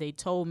patches that they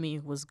told me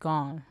was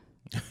gone.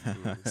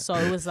 So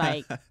it was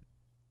like,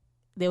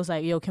 they was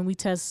like, yo, can we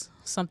test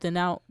something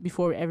out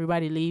before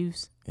everybody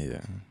leaves?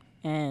 Yeah.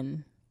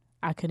 And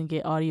I couldn't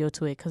get audio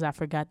to it because I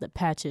forgot the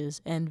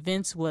patches. And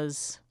Vince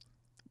was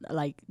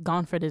like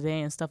gone for the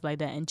day and stuff like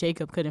that. And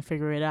Jacob couldn't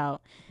figure it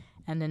out.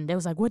 And then they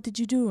was like, what did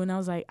you do? And I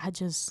was like, I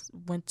just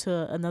went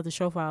to another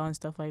show file and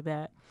stuff like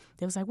that.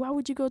 They was like, why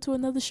would you go to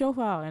another show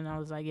file? And I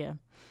was like, yeah,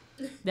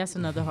 that's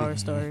another horror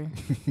story.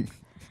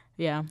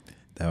 Yeah.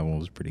 That one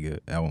was pretty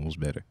good. That one was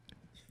better.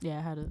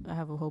 Yeah, I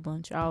have a whole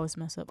bunch. I always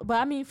mess up. But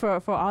I mean,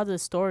 for all the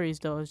stories,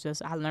 though, it's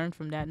just I learned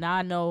from that. Now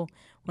I know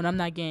when I'm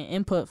not getting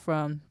input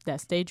from that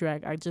stage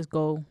rack, I just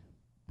go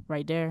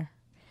right there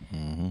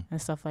and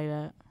stuff like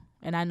that.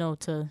 And I know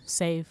to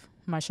save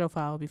my show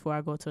file before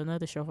I go to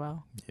another show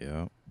file.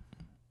 Yeah.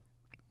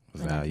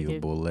 And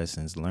Valuable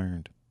lessons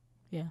learned.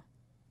 Yeah.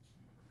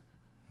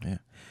 Yeah.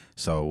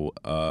 So,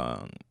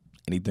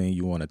 anything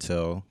you want to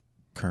tell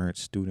current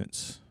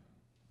students?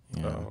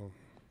 You know?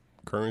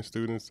 Current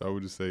students, I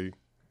would just say,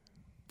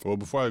 well,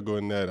 before I go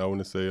in that, I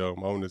want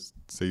to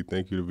say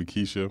thank you to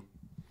Vickisha.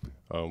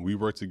 We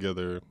worked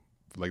together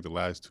for like the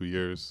last 2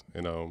 years,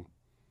 and I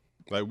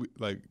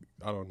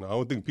don't know. I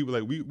don't think people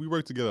we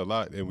work together a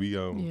lot, and we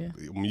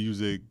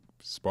music,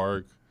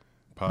 Spark,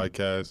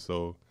 podcast.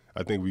 So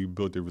I think we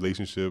built a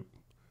relationship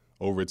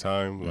over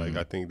time. Like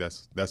I think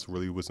that's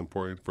really what's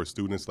important for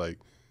students, like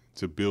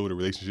to build a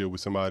relationship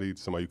with somebody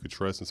you could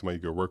trust and somebody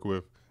you could work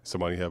with,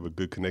 somebody you have a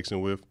good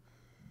connection with.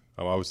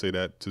 I would say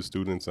that to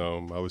students. I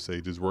would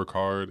say just work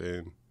hard,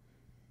 and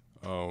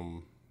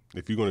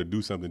if you're gonna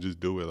do something, just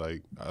do it.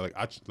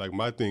 Like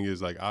my thing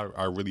is like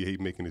I really hate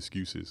making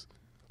excuses.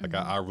 Like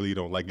I really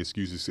don't like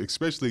excuses,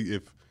 especially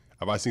if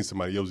I seen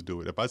somebody else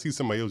do it. If I see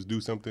somebody else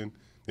do something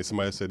and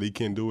somebody else said they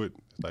can't do it,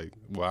 like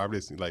well I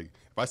already like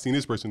if I seen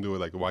this person do it,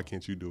 like why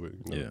can't you do it?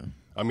 You know? Yeah.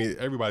 I mean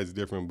everybody's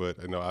different, but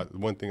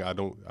one thing I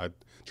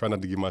try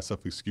not to give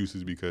myself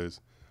excuses because.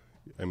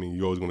 I mean,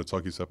 you always want to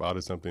talk yourself out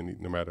of something,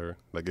 no matter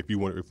like if you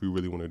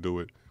really want to do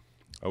it.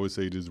 I would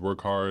say just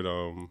work hard.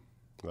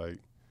 Like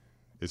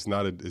it's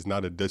not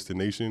a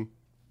destination,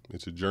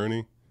 it's a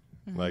journey.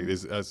 Like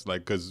that's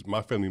like because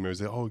my family members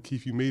say, "Oh,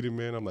 Keith, you made it,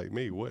 man." I'm like,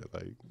 "Made what?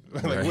 Like,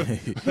 what?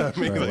 I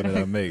mean, what did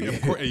I make?"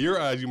 Of course, in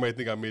your eyes, you might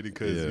think I made it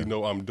because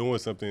I'm doing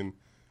something.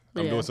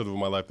 I'm doing something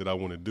with my life that I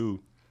want to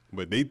do,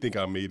 but they think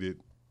I made it,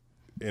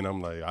 and I'm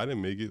like, I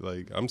didn't make it.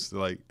 Like I'm still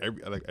like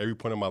every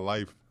point of my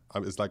life.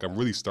 It's like I'm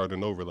really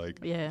starting over.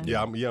 Like,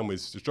 I'm a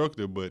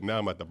instructor, but now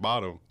I'm at the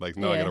bottom. Like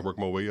now I got to work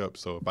my way up.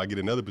 So if I get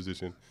another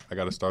position, I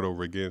got to start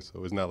over again.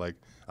 So it's not like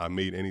I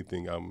made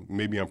anything.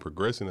 Maybe I'm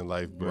progressing in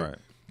life, but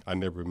I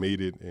never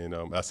made it.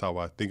 And that's how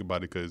I think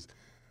about it.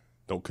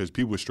 Because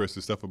people stress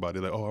the stuff about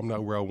it. Like, oh, I'm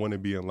not where I want to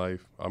be in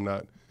life. I'm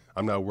not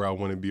where I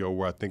want to be or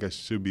where I think I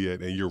should be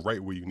at. And you're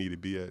right where you need to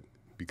be at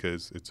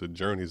because it's a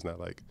journey. It's not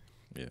like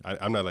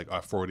I'm not like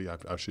at 40.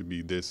 I should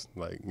be this.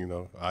 Like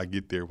I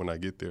get there when I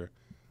get there.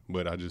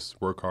 But I just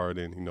work hard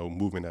and,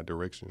 move in that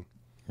direction.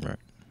 Right.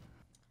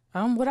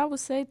 What I would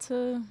say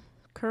to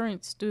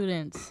current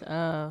students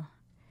would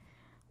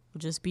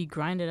just be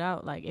grinded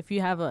out. Like, if you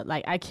have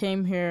I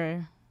came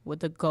here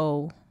with a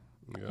goal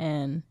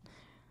and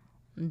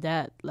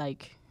that,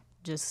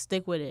 just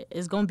stick with it.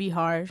 It's going to be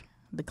hard.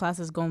 The class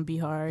is going to be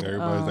hard.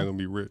 Everybody's not going to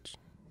be rich.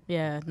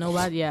 Yeah,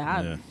 nobody,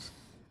 I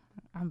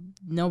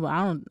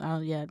don't,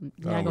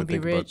 not going to be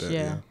rich.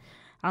 I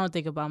don't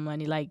think about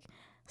money.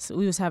 So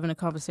we was having a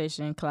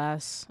conversation in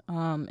class,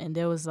 and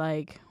there was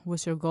like,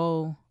 what's your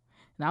goal?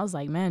 And I was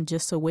like, man,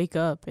 just to wake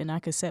up and I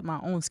could set my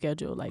own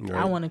schedule. Like,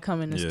 I want to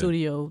come in the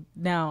studio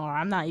now, or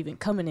I'm not even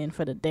coming in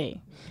for the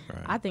day.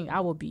 Right. I think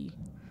I will be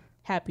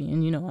happy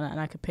and, and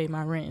I could pay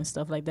my rent and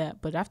stuff like that.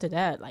 But after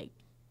that,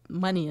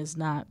 money is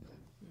not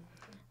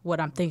what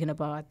I'm thinking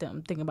about.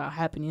 I'm thinking about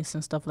happiness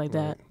and stuff like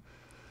that.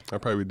 I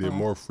probably did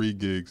more free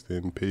gigs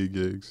than paid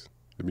gigs,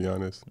 to be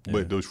honest. Yeah.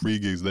 But those free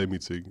gigs led me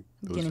to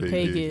those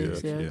paid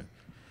gigs. Yeah.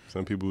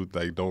 Some people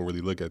don't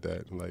really look at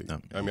that.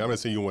 I mean, I'm not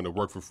saying you want to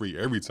work for free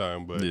every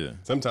time, but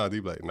sometimes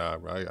they be like, nah,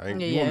 bro, I ain't,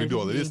 you want me to do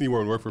all of this and you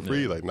want to work for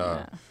free? Like,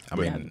 nah. I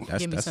mean,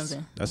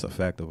 that's a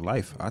fact of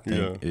life. I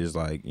think is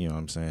what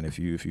I'm saying, if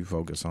you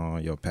focus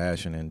on your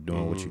passion and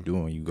doing what you're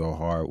doing, you go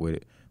hard with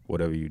it,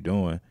 whatever you're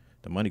doing,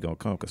 the money gonna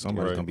come because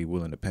somebody's gonna be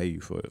willing to pay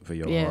you for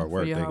your hard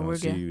work. They're gonna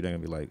see you. They're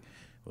gonna be like,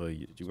 well,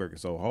 you working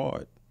so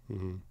hard.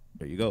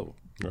 There you go.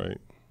 Right.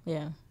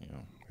 Yeah.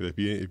 If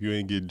you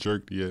ain't get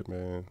jerked yet,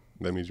 man,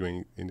 that means you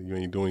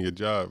ain't doing your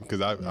job.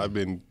 Because I've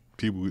been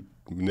people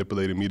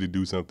manipulating me to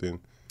do something.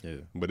 Yeah.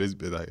 But it's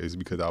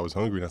because I was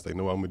hungry and I was like,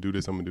 no, I'm gonna do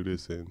this,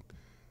 and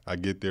I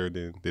get there,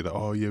 then they're like,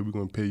 oh yeah, we're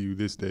gonna pay you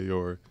this day,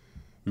 or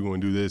we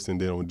want to do this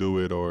and they don't do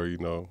it, or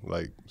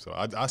like, so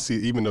I see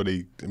it, even though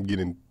I'm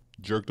getting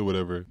jerked or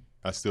whatever,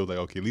 I still like,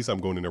 okay, at least I'm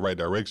going in the right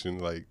direction.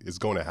 Like, it's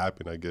going to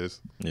happen, I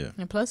guess. Yeah.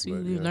 And plus, you're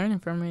learning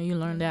from it. You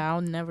learn that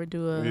I'll never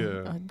do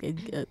a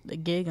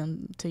gig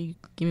until you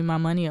give me my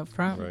money up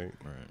front. Right.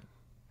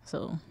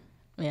 So,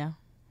 yeah.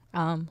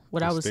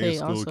 What Just I would stay in say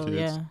school, also,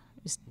 kids.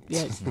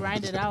 just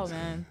grind it out,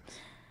 man.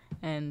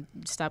 And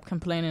stop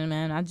complaining,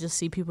 man. I just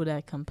see people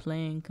that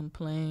complain. I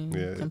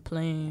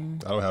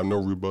don't have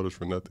no rebuttals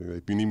for nothing.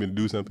 If you need me to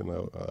do something, I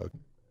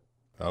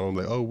don't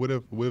like, oh, what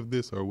if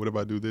this, or what if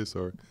I do this,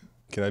 or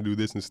can I do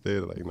this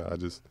instead? Like, no,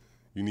 if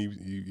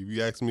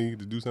you ask me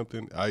to do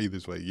something, I either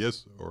say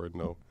yes or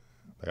no.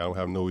 Like, I don't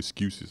have no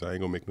excuses. I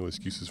ain't gonna make no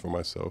excuses for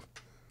myself.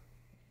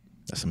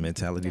 That's a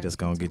mentality that's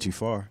gonna get you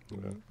far.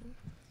 Yeah.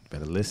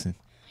 Better listen.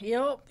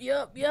 Yep.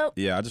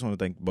 Yeah, I just want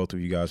to thank both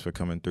of you guys for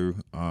coming through.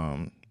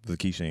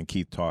 Vickisha and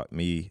Keith taught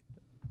me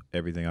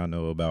everything I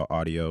know about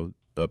audio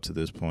up to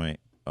this point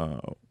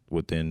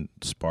within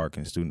Spark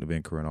and Student of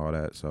Inquiry and all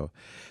that. So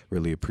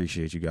really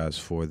appreciate you guys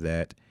for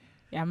that.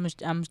 Yeah,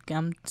 I'm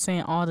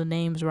saying all the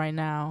names right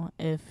now.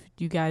 If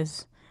you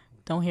guys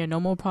don't hear no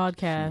more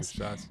podcasts,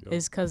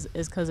 it's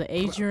because of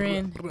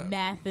Adrian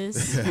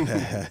Mathis,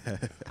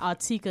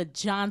 Artika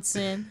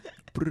Johnson,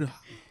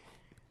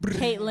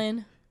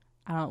 Caitlin.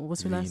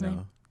 What's your last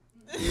name?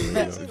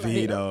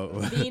 Vino.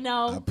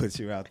 I put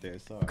you out there.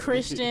 Sorry.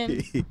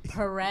 Christian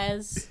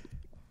Perez.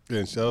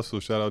 And shout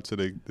out to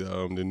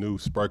the new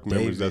Spark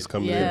members that's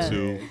coming in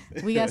too.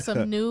 We got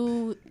some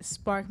new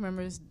Spark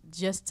members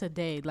just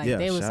today. Like,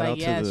 they was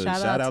like,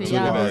 shout out to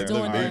y'all the was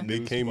doing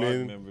they came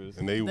in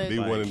and they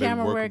wanted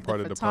to work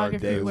part of the park.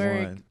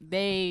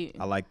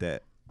 I like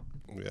that.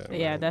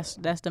 Yeah, that's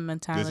the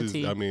mentality. This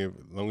is, I mean,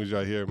 as long as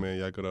y'all here, man,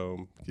 y'all could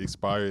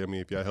inspire. I mean,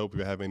 if y'all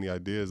have any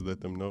ideas,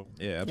 let them know.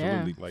 Yeah,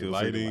 absolutely. Like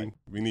lighting,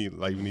 we need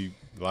lighting,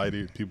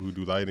 people who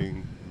do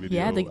lighting,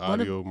 video,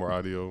 audio, more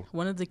audio.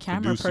 One of the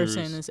camera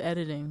person is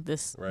editing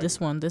this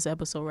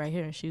episode right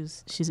here.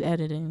 She's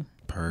editing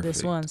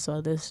this one, so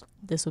this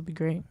will be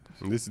great.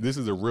 And this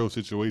is a real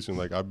situation.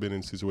 Like, I've been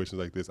in situations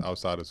like this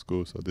outside of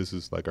school, so this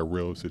is like a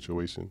real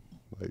situation.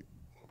 Like,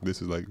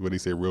 this is like what they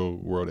say, real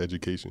world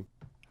education.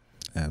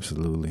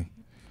 Absolutely.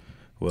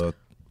 Well,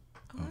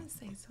 I want to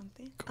say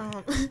something.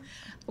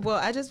 Well,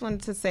 I just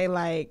wanted to say,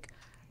 like,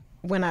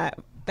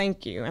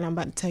 thank you, and I'm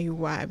about to tell you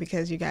why,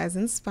 because you guys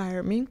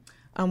inspired me.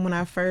 When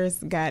I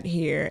first got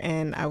here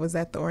and I was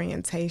at the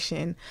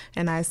orientation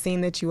and I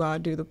seen that you all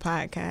do the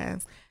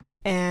podcast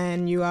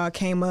and you all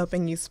came up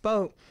and you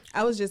spoke,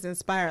 I was just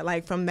inspired.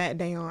 Like, from that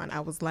day on,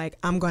 I was like,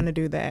 I'm going to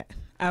do that.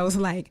 I was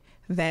like,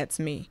 that's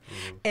me.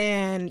 Mm-hmm.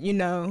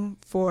 And,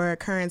 for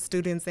current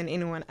students and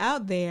anyone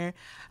out there,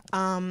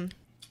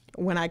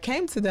 when I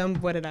came to them,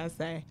 what did I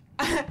say?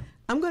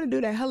 I'm going to do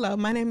that. Hello,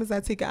 my name is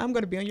Artika. I'm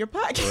going to be on your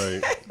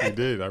podcast. Right. You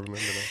did. I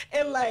remember that.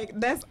 And, like,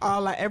 that's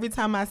all. Every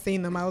time I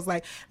seen them, I was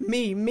like,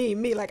 me.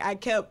 Like, I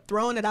kept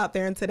throwing it out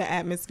there into the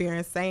atmosphere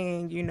and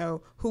saying,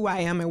 who I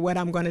am and what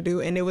I'm going to do.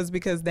 And it was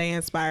because they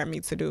inspired me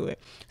to do it.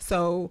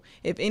 So,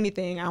 if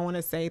anything, I want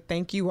to say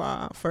thank you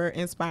all for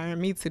inspiring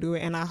me to do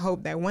it. And I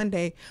hope that one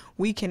day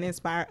we can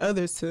inspire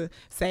others to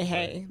say,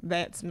 hey,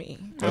 that's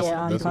me. That's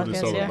what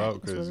it's all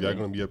about, because y'all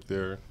going to be up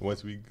there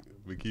once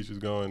Vickisha's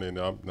going, and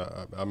I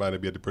might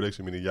be at the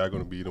production meeting. Y'all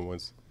going to be the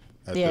ones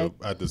at the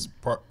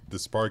SPARK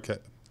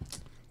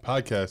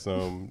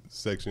podcast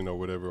section or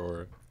whatever,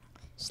 or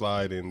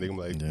slide, and they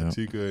gonna be like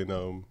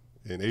Artika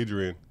and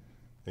Adrian,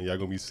 and y'all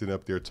gonna be sitting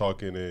up there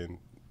talking and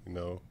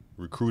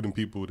recruiting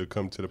people to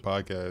come to the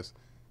podcast,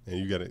 and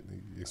you gotta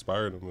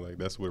inspire them. Like,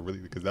 that's what really,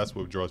 because that's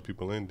what draws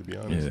people in, to be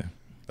honest. Yeah.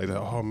 Like,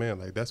 oh man,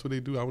 like, that's what they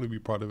do. I want to be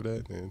part of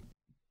that. And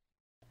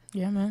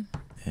yeah, man.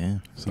 Yeah.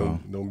 So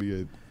don't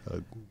be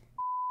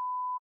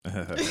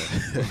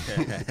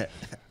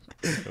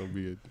don't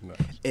be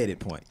edit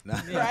point.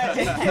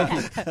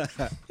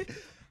 Right.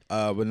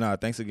 But nah,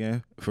 thanks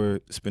again for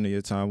spending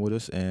your time with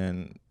us,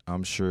 and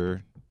I'm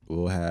sure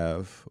we'll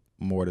have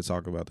more to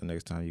talk about the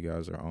next time you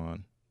guys are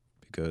on,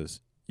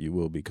 because you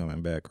will be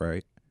coming back,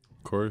 right?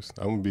 Of course,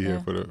 I'm gonna be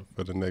here for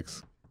the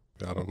next,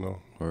 I don't know,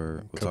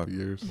 or couple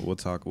years. We'll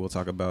talk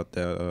about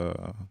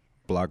that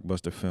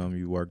blockbuster film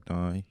you worked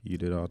on. You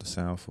did all the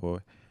sound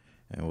for,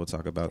 and we'll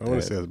talk about that. I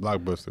want to say it's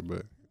blockbuster,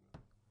 but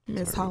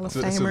Miss Hall of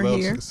Famer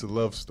here. It's a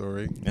love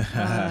story.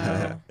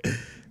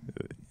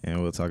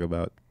 And we'll talk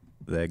about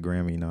that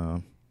Grammy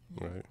nom.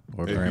 Right.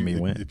 Or Grammy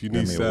win. If you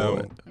need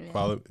sound,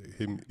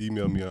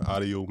 email me on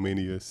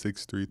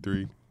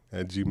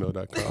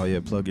audiomania633@gmail.com. Oh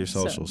yeah, plug your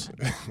socials.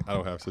 I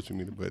don't have social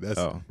media, but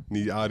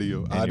need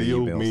audio.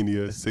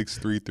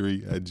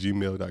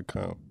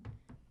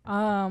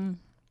 Audiomania633@gmail.com.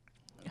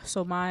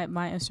 So my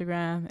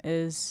Instagram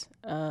is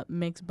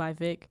Mixed by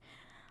Vic.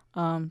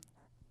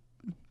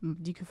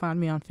 You can find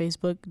me on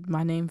Facebook.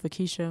 My name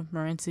Vickisha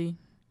Morency,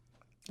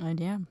 and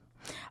yeah.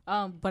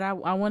 But I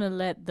want to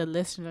let the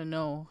listener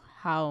know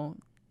how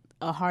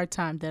a hard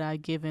time that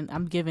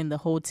I'm giving the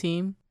whole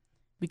team,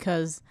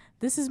 because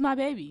this is my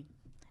baby,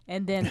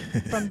 and then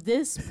from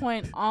this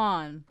point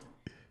on,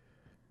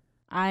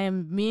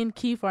 me and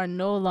Keith are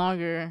no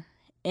longer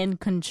in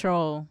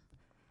control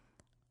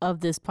of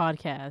this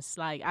podcast.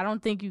 Like, I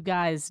don't think you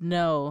guys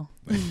know.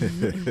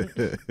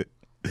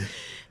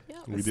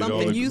 We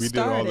did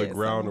all the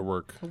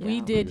groundwork. We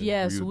did,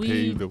 yes. We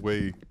paved the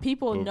way.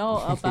 People know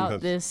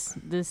about this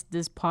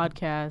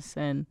podcast,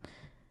 and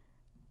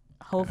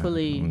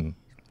hopefully,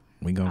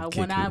 we gonna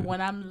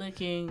when I'm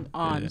looking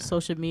on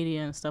social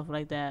media and stuff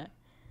like that,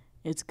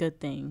 it's good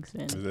things.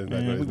 And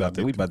we about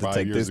to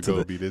take this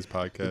to this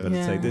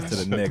podcast. Take this to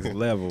the next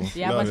level.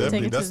 Yeah, I'm about to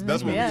take it to the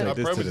next level. I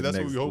promise that's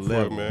what we hope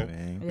for,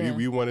 man. Yeah.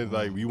 We wanted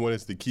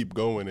to keep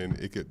going, and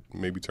it could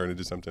maybe turn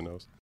into something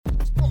else.